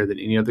healthcare than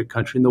any other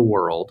country in the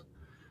world,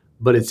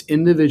 but its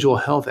individual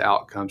health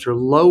outcomes are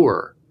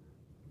lower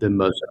than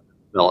most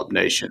developed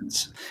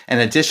nations.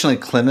 And additionally,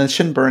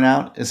 clinician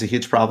burnout is a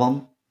huge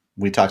problem.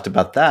 We talked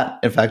about that,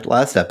 in fact,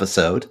 last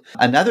episode.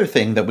 Another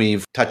thing that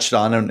we've touched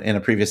on in a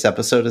previous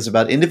episode is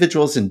about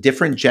individuals in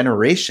different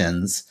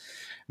generations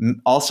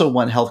also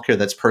want healthcare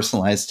that's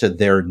personalized to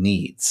their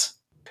needs.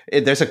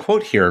 There's a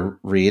quote here,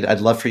 Reed.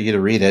 I'd love for you to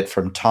read it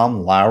from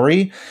Tom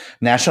Lowry,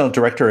 National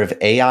Director of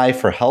AI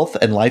for Health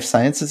and Life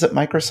Sciences at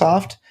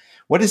Microsoft.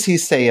 What does he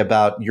say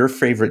about your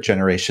favorite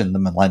generation, the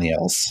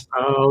millennials?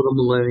 Oh, the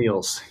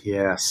millennials.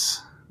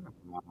 Yes.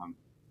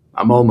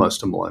 I'm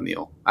almost a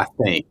millennial, I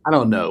think. I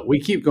don't know. We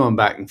keep going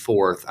back and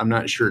forth. I'm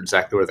not sure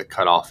exactly where the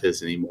cutoff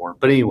is anymore.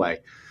 But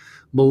anyway,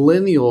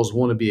 millennials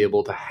want to be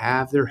able to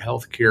have their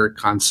healthcare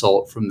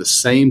consult from the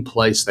same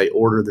place they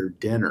order their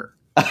dinner,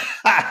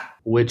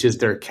 which is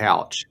their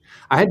couch.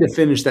 I had to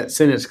finish that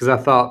sentence because I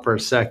thought for a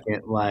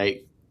second,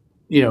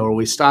 are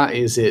we stop?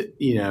 Is it,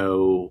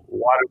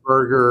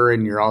 Whataburger,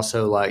 and you're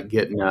also like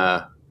getting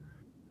anyway,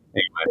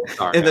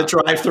 sorry, in the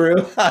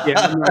drive-through? Yeah,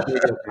 I'm not going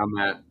to go down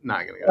that.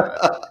 Not going to go down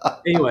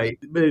that. Anyway,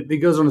 but it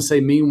goes on to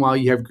say, meanwhile,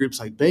 you have groups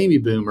like baby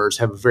boomers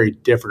have a very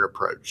different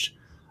approach.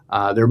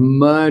 They're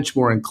much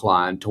more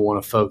inclined to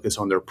want to focus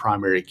on their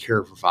primary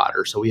care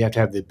provider. So we have to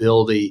have the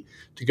ability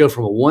to go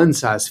from a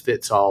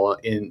one-size-fits-all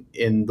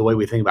in the way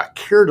we think about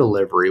care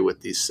delivery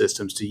with these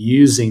systems to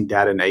using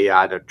data and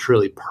AI to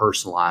truly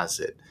personalize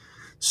it,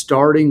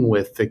 starting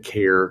with the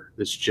care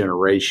that's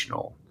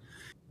generational.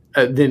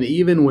 Then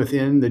even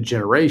within the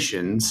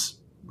generations,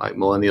 like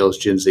millennials,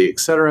 Gen Z, et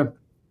cetera,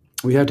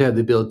 we have to have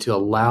the ability to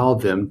allow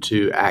them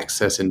to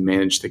access and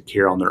manage the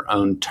care on their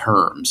own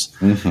terms.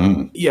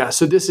 Mm-hmm. Yeah,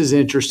 so this is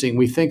interesting.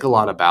 We think a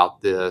lot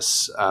about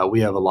this.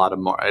 We have a lot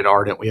of at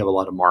Ardent. We have a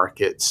lot of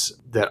markets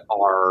that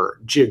are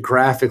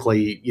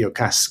geographically,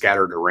 kind of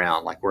scattered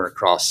around. Like we're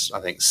across,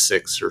 I think,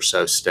 6 or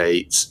so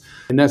states,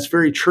 and that's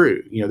very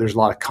true. There's a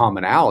lot of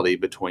commonality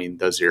between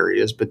those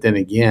areas, but then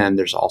again,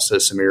 there's also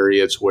some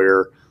areas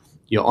where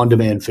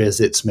on-demand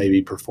visits may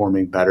be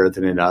performing better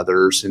than in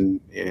others. And,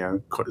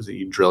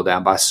 you drill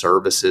down by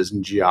services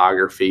and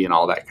geography and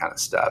all that kind of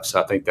stuff.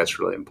 So I think that's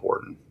really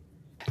important.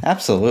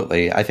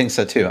 Absolutely. I think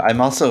so too. I'm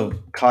also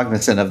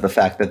cognizant of the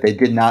fact that they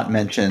did not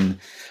mention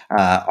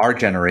Our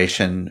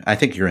generation, I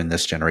think you're in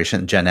this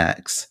generation, Gen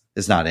X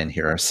is not in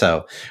here.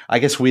 So I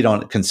guess we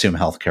don't consume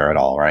healthcare at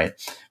all, right?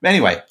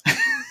 Anyway.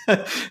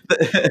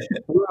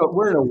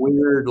 We're in a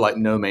weird, like,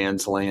 no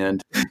man's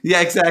land. Yeah,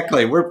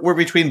 exactly. We're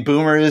between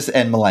boomers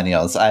and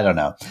millennials. I don't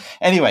know.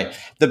 Anyway,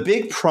 the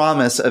big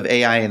promise of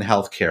AI in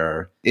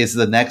healthcare is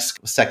the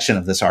next section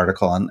of this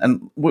article.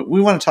 And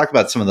we want to talk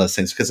about some of those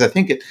things because I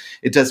think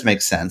it does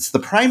make sense. The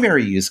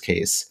primary use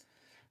case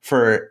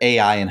for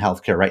AI in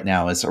healthcare right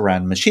now is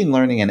around machine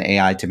learning and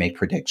AI to make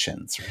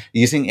predictions.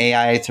 Using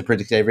AI to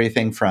predict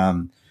everything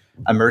from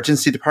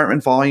emergency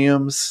department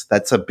volumes,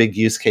 that's a big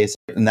use case,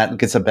 and that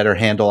gets a better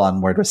handle on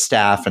where to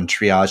staff and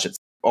triage it.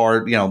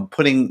 Or,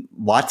 putting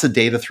lots of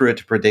data through it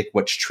to predict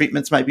which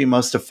treatments might be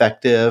most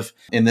effective.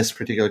 In this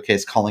particular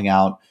case, calling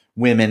out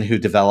women who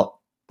develop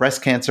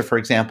breast cancer, for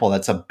example.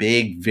 That's a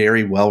big,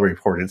 very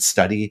well-reported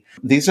study.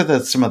 These are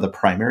some of the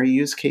primary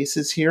use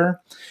cases here.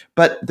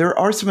 But there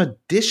are some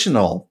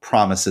additional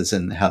promises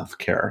in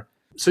healthcare.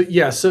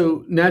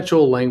 So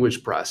natural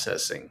language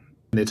processing.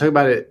 They talk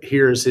about it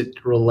here as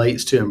it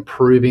relates to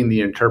improving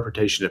the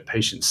interpretation of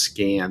patient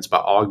scans by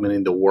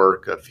augmenting the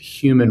work of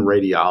human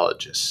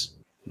radiologists.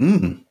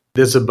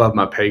 This is above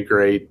my pay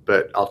grade,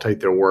 but I'll take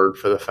their word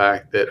for the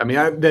fact that,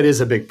 that is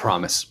a big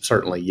promise.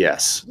 Certainly,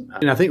 yes.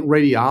 And I think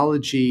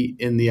radiology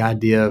in the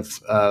idea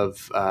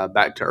of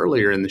back to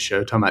earlier in the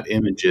show, talking about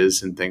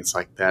images and things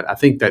like that, I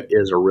think that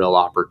is a real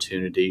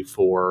opportunity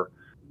for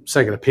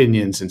second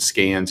opinions and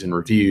scans and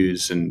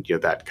reviews and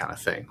that kind of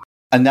thing.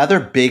 Another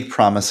big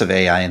promise of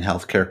AI in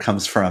healthcare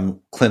comes from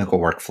clinical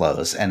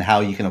workflows and how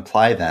you can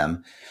apply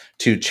them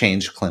to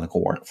change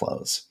clinical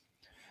workflows.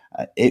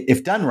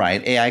 If done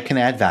right, AI can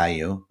add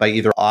value by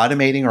either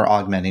automating or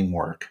augmenting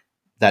work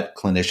that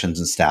clinicians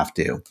and staff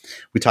do.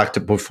 We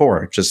talked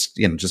before, just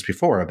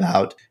before,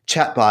 about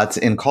chatbots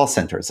in call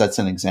centers. That's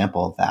an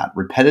example of that.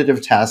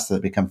 Repetitive tasks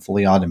that become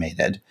fully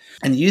automated.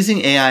 And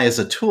using AI as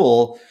a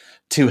tool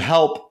to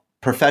help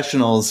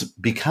professionals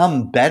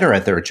become better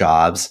at their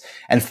jobs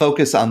and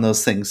focus on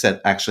those things that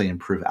actually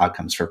improve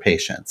outcomes for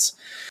patients.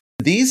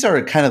 These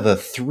are kind of the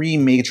three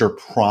major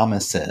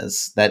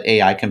promises that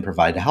AI can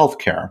provide to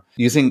healthcare.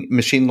 Using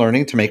machine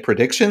learning to make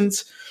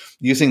predictions,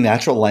 using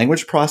natural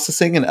language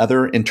processing and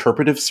other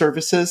interpretive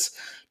services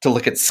to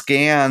look at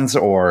scans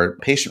or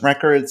patient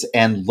records,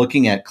 and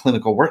looking at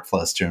clinical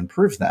workflows to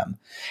improve them.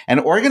 And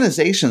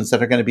organizations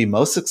that are going to be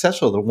most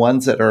successful are the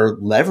ones that are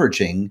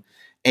leveraging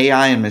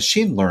AI and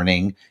machine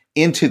learning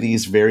into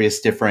these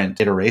various different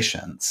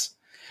iterations.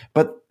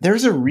 But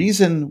there's a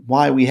reason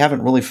why we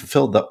haven't really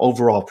fulfilled the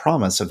overall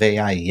promise of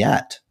AI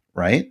yet,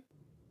 right?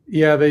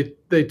 Yeah,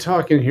 they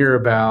talk in here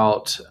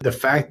about the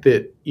fact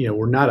that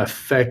we're not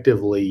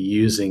effectively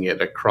using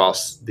it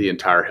across the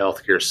entire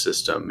healthcare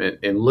system,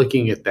 and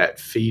looking at that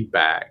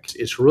feedback.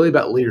 It's really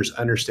about leaders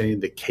understanding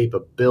the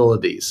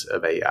capabilities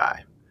of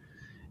AI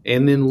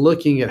and then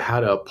looking at how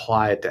to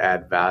apply it to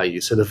add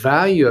value. So the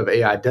value of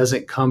AI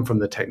doesn't come from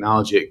the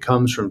technology. It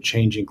comes from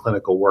changing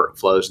clinical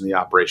workflows and the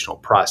operational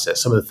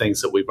process, some of the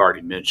things that we've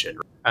already mentioned.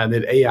 And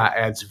that AI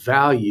adds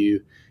value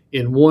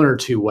in one or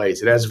two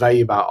ways. It adds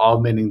value by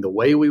augmenting the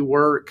way we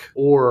work,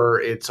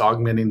 or it's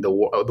augmenting the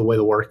way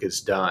the work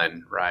is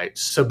done, right?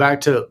 So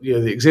back to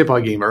the example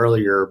I gave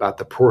earlier about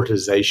the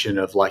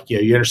prioritization of, like,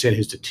 you understand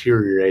who's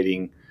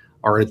deteriorating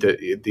or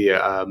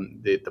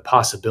the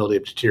possibility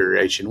of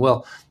deterioration.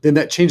 Well, then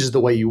that changes the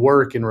way you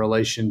work in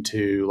relation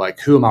to, like,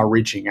 who am I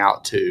reaching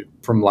out to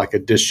from, like, a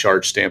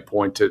discharge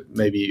standpoint to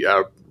maybe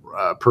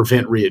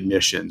prevent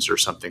readmissions or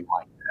something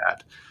like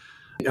that.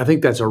 I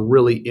think that's a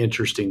really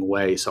interesting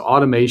way. So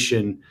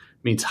automation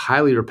means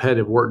highly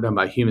repetitive work done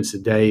by humans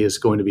today is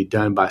going to be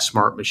done by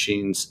smart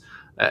machines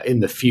in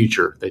the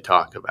future, they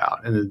talk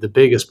about. And the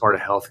biggest part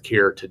of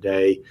healthcare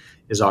today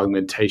is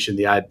augmentation.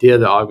 The idea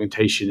that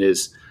augmentation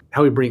is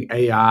how we bring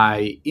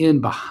AI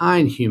in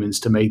behind humans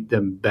to make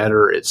them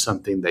better at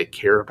something they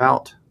care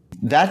about.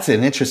 That's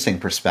an interesting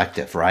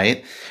perspective,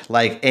 right?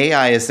 Like,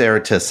 AI is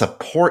there to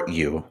support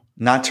you,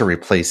 not to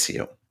replace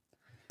you.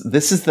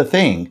 This is the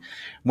thing.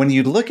 When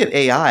you look at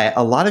AI,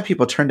 a lot of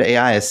people turn to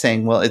AI as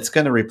saying, well, it's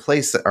going to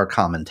replace our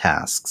common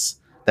tasks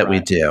that we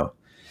do.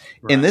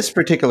 Right. In this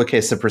particular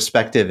case, the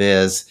perspective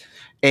is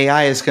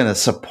AI is going to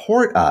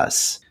support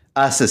us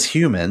as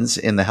humans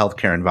in the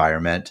healthcare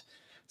environment,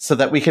 so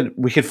that we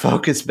could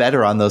focus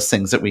better on those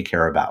things that we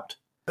care about.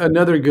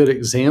 Another good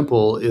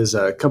example is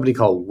a company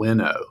called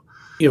Winnow.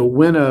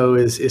 Winnow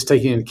is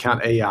taking into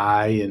account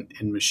AI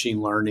and machine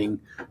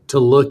learning to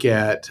look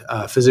at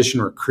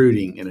physician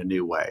recruiting in a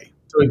new way.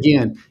 So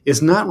again,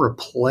 it's not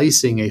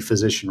replacing a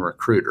physician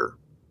recruiter.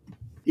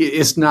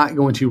 It's not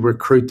going to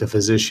recruit the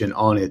physician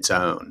on its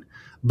own,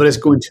 but it's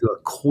going to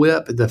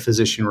equip the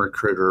physician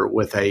recruiter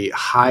with a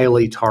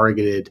highly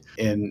targeted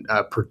and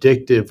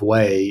predictive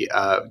way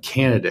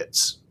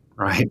candidates,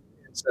 right?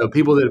 So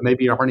people that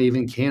maybe aren't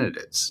even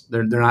candidates,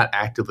 they're not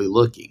actively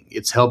looking.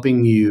 It's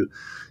helping you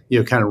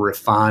kind of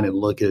refine and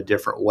look at a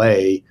different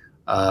way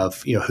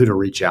of, who to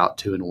reach out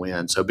to and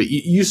when. So, but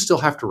you still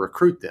have to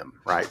recruit them,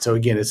 right? So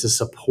again, it's a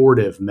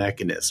supportive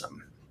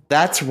mechanism.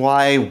 That's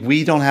why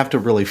we don't have to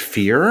really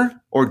fear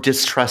or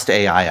distrust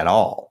AI at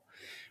all.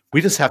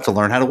 We just have to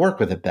learn how to work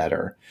with it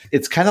better.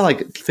 It's kind of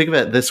like, think of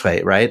it this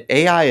way, right?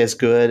 AI is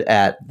good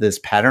at this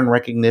pattern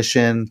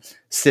recognition,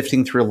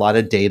 sifting through a lot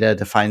of data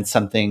to find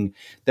something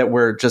that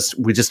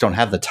we just don't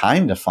have the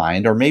time to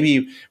find, or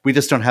maybe we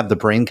just don't have the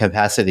brain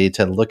capacity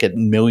to look at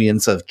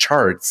millions of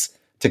charts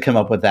to come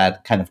up with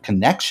that kind of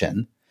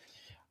connection.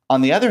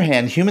 On the other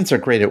hand, humans are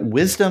great at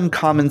wisdom,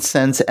 common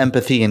sense,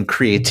 empathy, and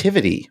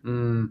creativity.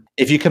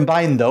 If you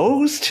combine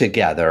those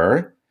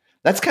together,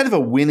 that's kind of a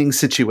winning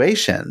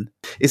situation.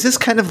 Is this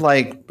kind of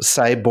like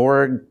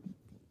cyborg,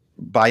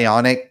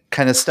 bionic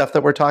kind of stuff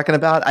that we're talking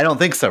about? I don't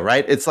think so,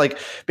 right? It's like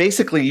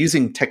basically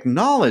using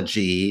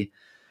technology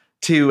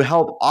to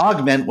help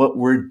augment what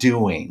we're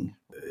doing.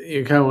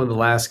 You're kind of one of the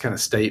last kind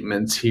of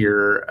statements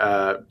here,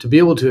 to be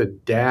able to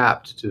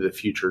adapt to the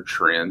future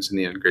trends and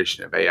the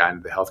integration of AI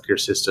into the healthcare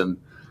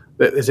system.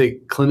 As a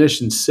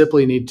clinician,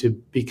 simply need to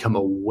become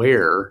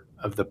aware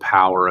of the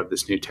power of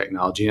this new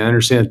technology and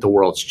understand that the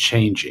world's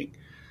changing.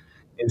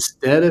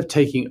 Instead of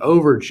taking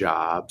over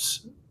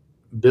jobs,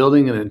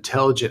 building an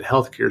intelligent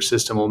healthcare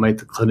system will make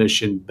the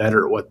clinician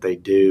better at what they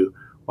do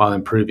while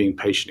improving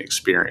patient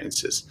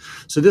experiences.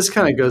 So this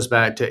kind of goes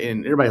back to,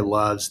 and everybody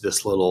loves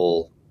this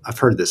little, I've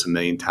heard this a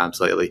million times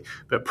lately,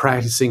 but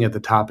practicing at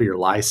the top of your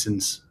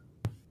license.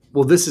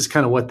 Well, this is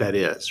kind of what that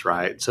is,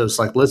 right? So it's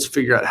like, let's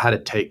figure out how to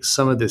take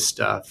some of this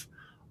stuff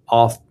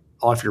off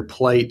your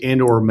plate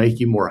and or make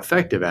you more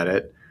effective at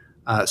it,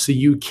 so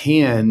you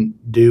can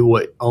do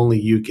what only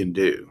you can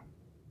do.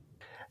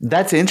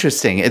 That's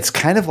interesting. It's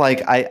kind of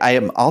like I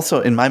am also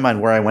in my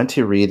mind where I went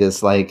to read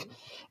is like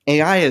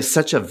AI is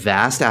such a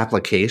vast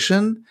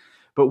application,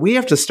 but we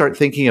have to start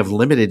thinking of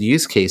limited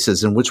use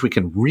cases in which we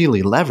can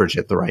really leverage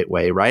it the right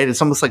way, right?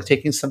 It's almost like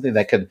taking something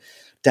that could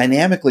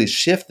dynamically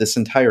shift this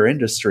entire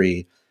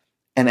industry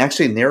and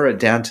actually narrow it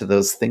down to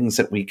those things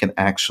that we can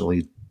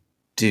actually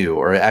do,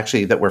 or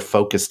actually that we're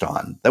focused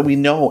on, that we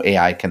know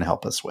AI can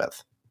help us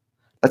with.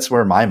 That's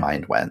where my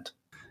mind went.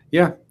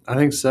 Yeah, I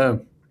think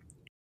so.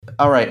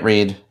 All right,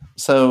 Reed.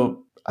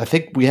 So I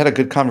think we had a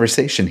good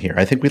conversation here.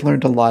 I think we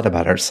learned a lot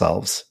about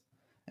ourselves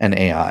and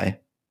AI.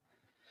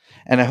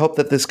 And I hope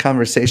that this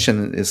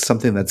conversation is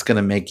something that's going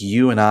to make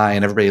you and I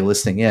and everybody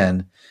listening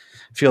in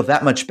feel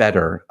that much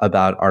better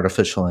about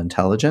artificial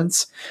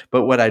intelligence.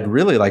 But what I'd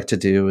really like to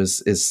do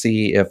is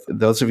see if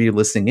those of you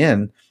listening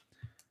in,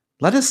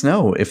 let us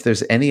know if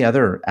there's any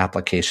other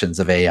applications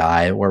of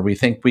AI where we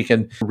think we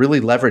can really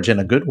leverage in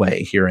a good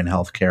way here in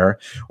healthcare,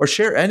 or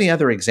share any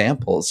other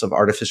examples of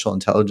artificial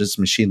intelligence,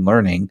 machine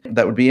learning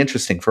that would be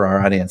interesting for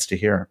our audience to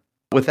hear.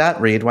 With that,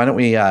 Reed, why don't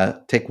we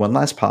take one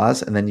last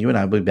pause, and then you and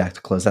I will be back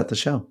to close out the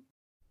show.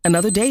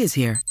 Another day is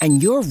here,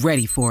 and you're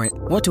ready for it.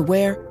 What to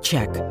wear?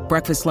 Check.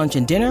 Breakfast, lunch,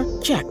 and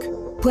dinner? Check.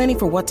 Planning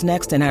for what's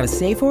next and how to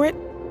save for it?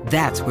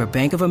 That's where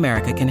Bank of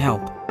America can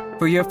help.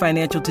 For your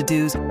financial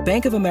to-dos,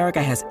 Bank of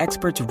America has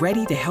experts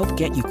ready to help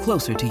get you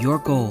closer to your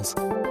goals.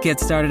 Get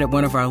started at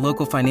one of our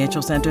local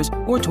financial centers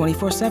or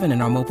 24/7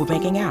 in our mobile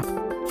banking app.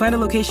 Find a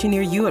location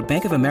near you at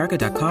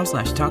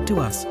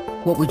bankofamerica.com/talktous.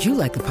 What would you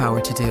like the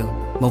power to do?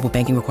 Mobile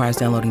banking requires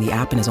downloading the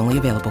app and is only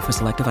available for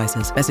select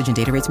devices. Message and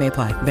data rates may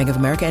apply. Bank of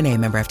America NA,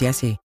 member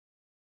FDIC.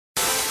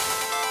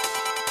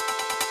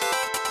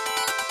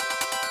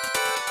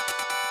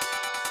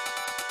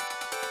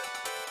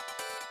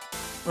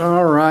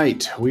 All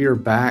right, we are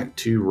back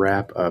to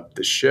wrap up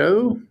the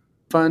show.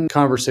 Fun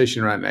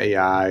conversation around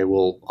AI.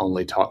 We'll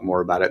only talk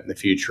more about it in the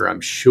future, I'm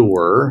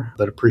sure,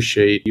 but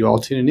appreciate you all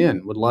tuning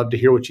in. Would love to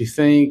hear what you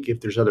think. If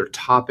there's other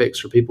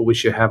topics or people we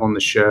should have on the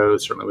show,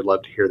 certainly would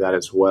love to hear that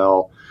as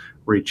well.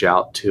 Reach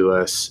out to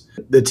us.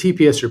 The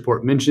TPS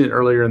report, mentioned it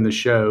earlier in the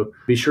show.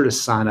 Be sure to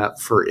sign up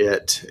for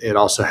it. It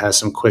also has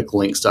some quick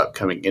links to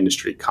upcoming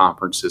industry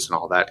conferences and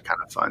all that kind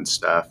of fun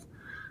stuff.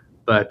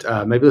 But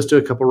maybe let's do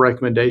a couple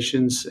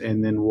recommendations,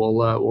 and then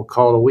we'll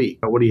call it a week.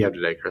 What do you have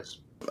today, Chris?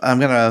 I'm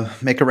going to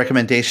make a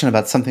recommendation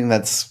about something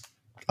that's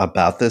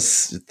about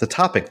the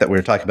topic that we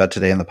were talking about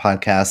today in the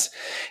podcast.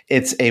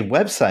 It's a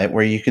website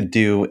where you could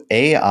do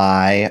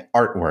AI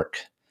artwork,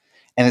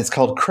 and it's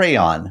called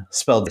Crayon,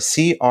 spelled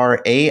CRAIYON.com.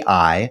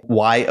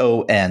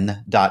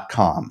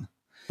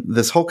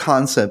 This whole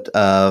concept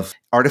of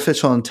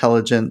artificial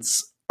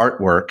intelligence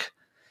artwork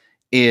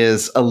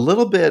is a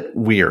little bit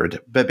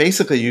weird, but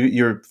basically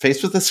you're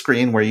faced with a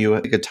screen where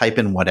you could type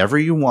in whatever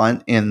you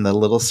want in the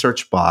little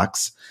search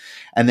box,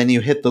 and then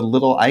you hit the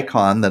little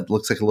icon that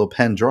looks like a little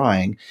pen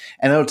drawing,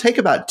 and it'll take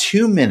about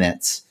 2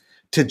 minutes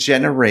to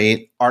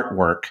generate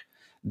artwork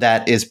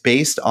that is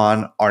based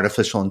on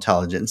artificial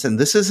intelligence. And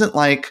this isn't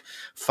like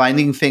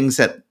finding things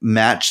that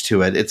match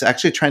to it. It's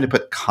actually trying to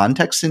put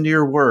context into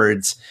your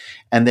words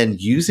and then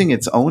using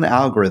its own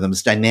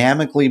algorithms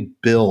dynamically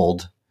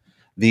build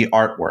the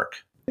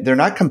artwork. They're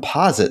not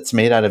composites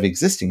made out of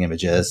existing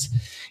images.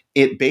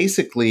 It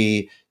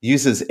basically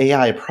uses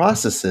AI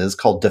processes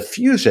called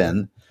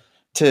diffusion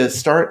to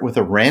start with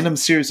a random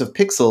series of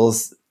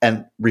pixels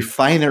and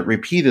refine it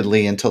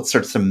repeatedly until it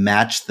starts to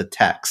match the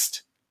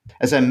text.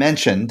 As I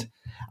mentioned,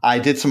 I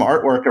did some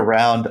artwork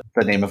around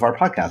the name of our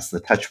podcast,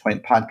 the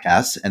Touchpoint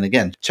Podcast. And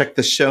again, check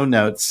the show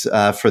notes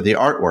for the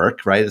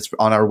artwork, right? It's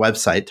on our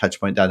website,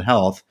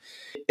 touchpoint.health.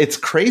 It's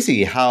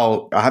crazy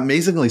how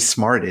amazingly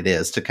smart it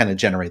is to kind of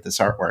generate this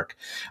artwork.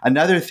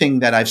 Another thing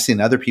that I've seen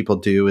other people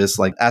do is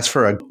like ask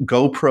for a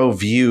GoPro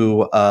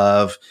view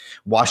of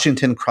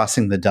Washington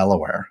crossing the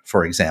Delaware,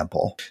 for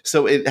example.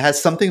 So it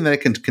has something that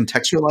it can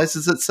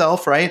contextualizes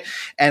itself, right?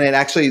 And it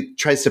actually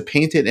tries to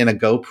paint it in a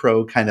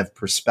GoPro kind of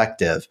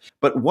perspective.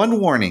 But one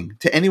warning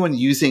to anyone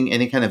using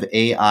any kind of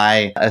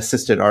AI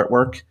assisted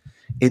artwork,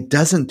 it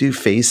doesn't do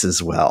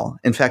faces well.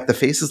 In fact, the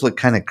faces look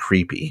kind of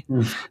creepy.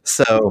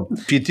 So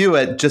if you do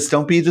it, just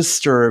don't be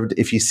disturbed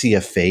if you see a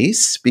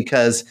face,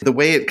 because the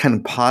way it kind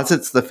of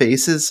posits the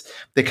faces,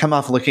 they come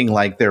off looking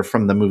like they're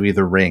from the movie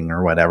The Ring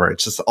or whatever.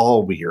 It's just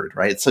all weird,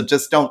 right? So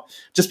just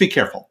be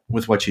careful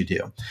with what you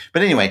do.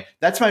 But anyway,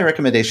 that's my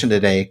recommendation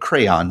today.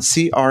 Crayon,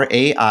 CRAIYON.com.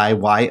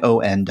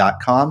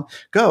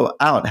 Go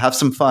out, have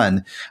some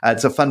fun.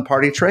 It's a fun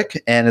party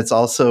trick, and it's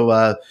also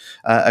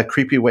a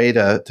creepy way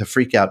to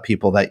freak out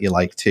people that you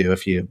like too,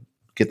 if you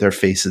get their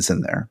faces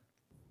in there.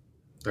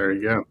 There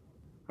you go.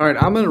 All right,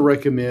 I'm going to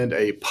recommend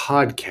a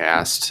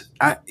podcast.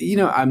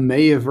 I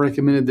may have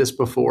recommended this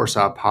before,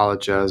 so I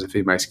apologize if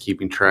anybody's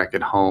keeping track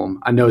at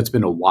home. I know it's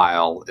been a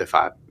while if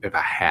I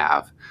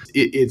have.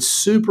 It's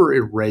super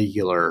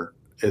irregular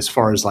as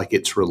far as like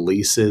its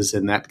releases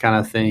and that kind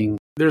of thing.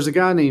 There's a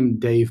guy named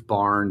Dave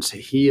Barnes.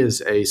 He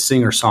is a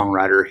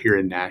singer-songwriter here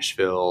in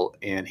Nashville,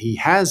 and he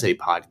has a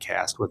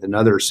podcast with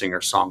another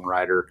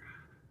singer-songwriter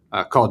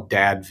called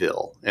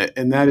Dadville.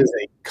 And that is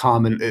a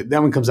common,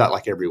 that one comes out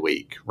like every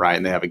week, right?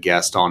 And they have a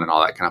guest on and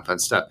all that kind of fun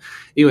stuff.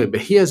 Anyway,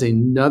 but he has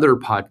another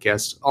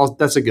podcast.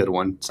 That's a good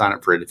one. Sign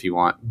up for it if you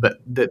want.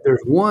 But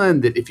there's one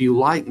that if you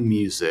like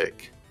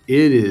music,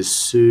 it is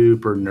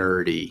super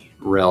nerdy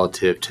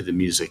relative to the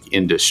music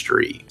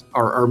industry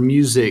or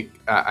music,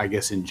 I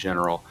guess, in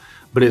general.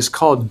 But it's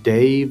called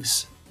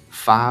Dave's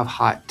 5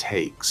 Hot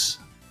Takes.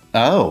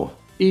 Oh.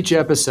 Each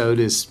episode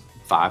is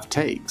 5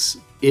 takes.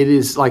 It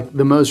is like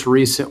the most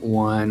recent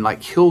one.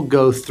 Like he'll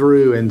go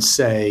through and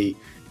say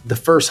the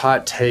first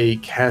hot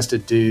take has to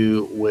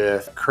do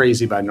with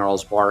Crazy by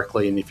Gnarls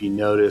Barkley. And if you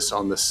notice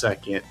on the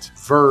second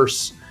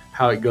verse,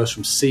 how it goes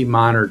from C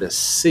minor to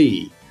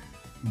C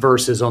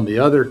versus on the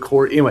other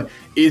chord. Anyway,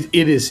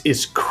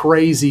 it's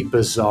crazy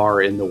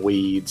bizarre in the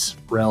weeds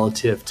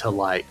relative to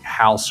like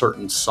how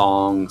certain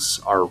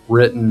songs are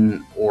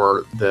written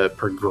or the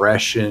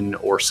progression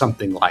or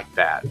something like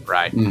that,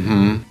 right?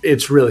 Mm-hmm.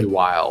 It's really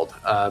wild.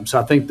 So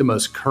I think the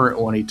most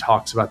current one, he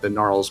talks about the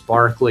Gnarls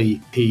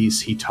Barkley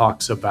piece. He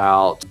talks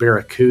about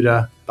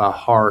Barracuda by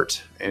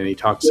Heart, and he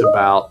talks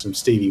about some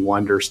Stevie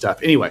Wonder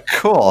stuff. Anyway,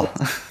 cool.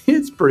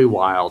 It's pretty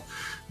wild.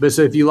 But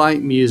so if you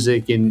like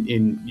music and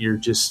you're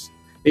just,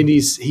 and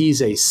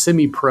he's a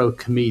semi-pro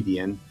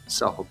comedian,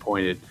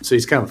 self-appointed. So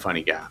he's kind of a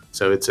funny guy.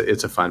 So it's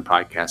a fun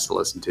podcast to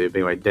listen to. But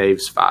anyway,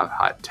 Dave's 5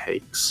 Hot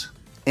Takes.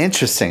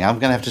 Interesting. I'm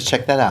going to have to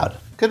check that out.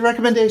 Good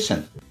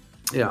recommendation.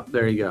 Yeah,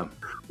 there you go.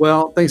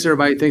 Well, thanks,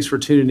 everybody. Thanks for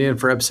tuning in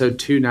for episode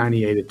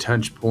 298 of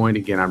Touchpoint.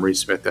 Again, I'm Reed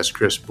Smith. That's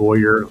Chris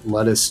Boyer.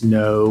 Let us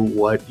know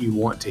what you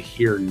want to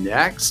hear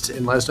next,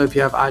 and let us know if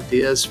you have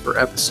ideas for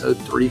episode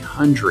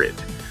 300.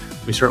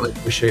 We certainly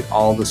appreciate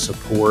all the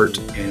support,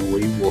 and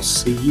we will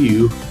see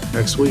you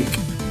next week.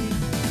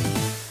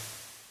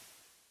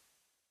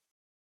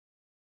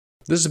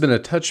 This has been a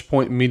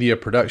Touchpoint Media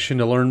production.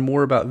 To learn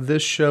more about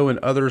this show and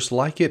others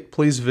like it,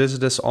 please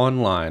visit us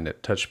online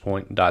at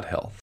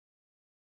touchpoint.health.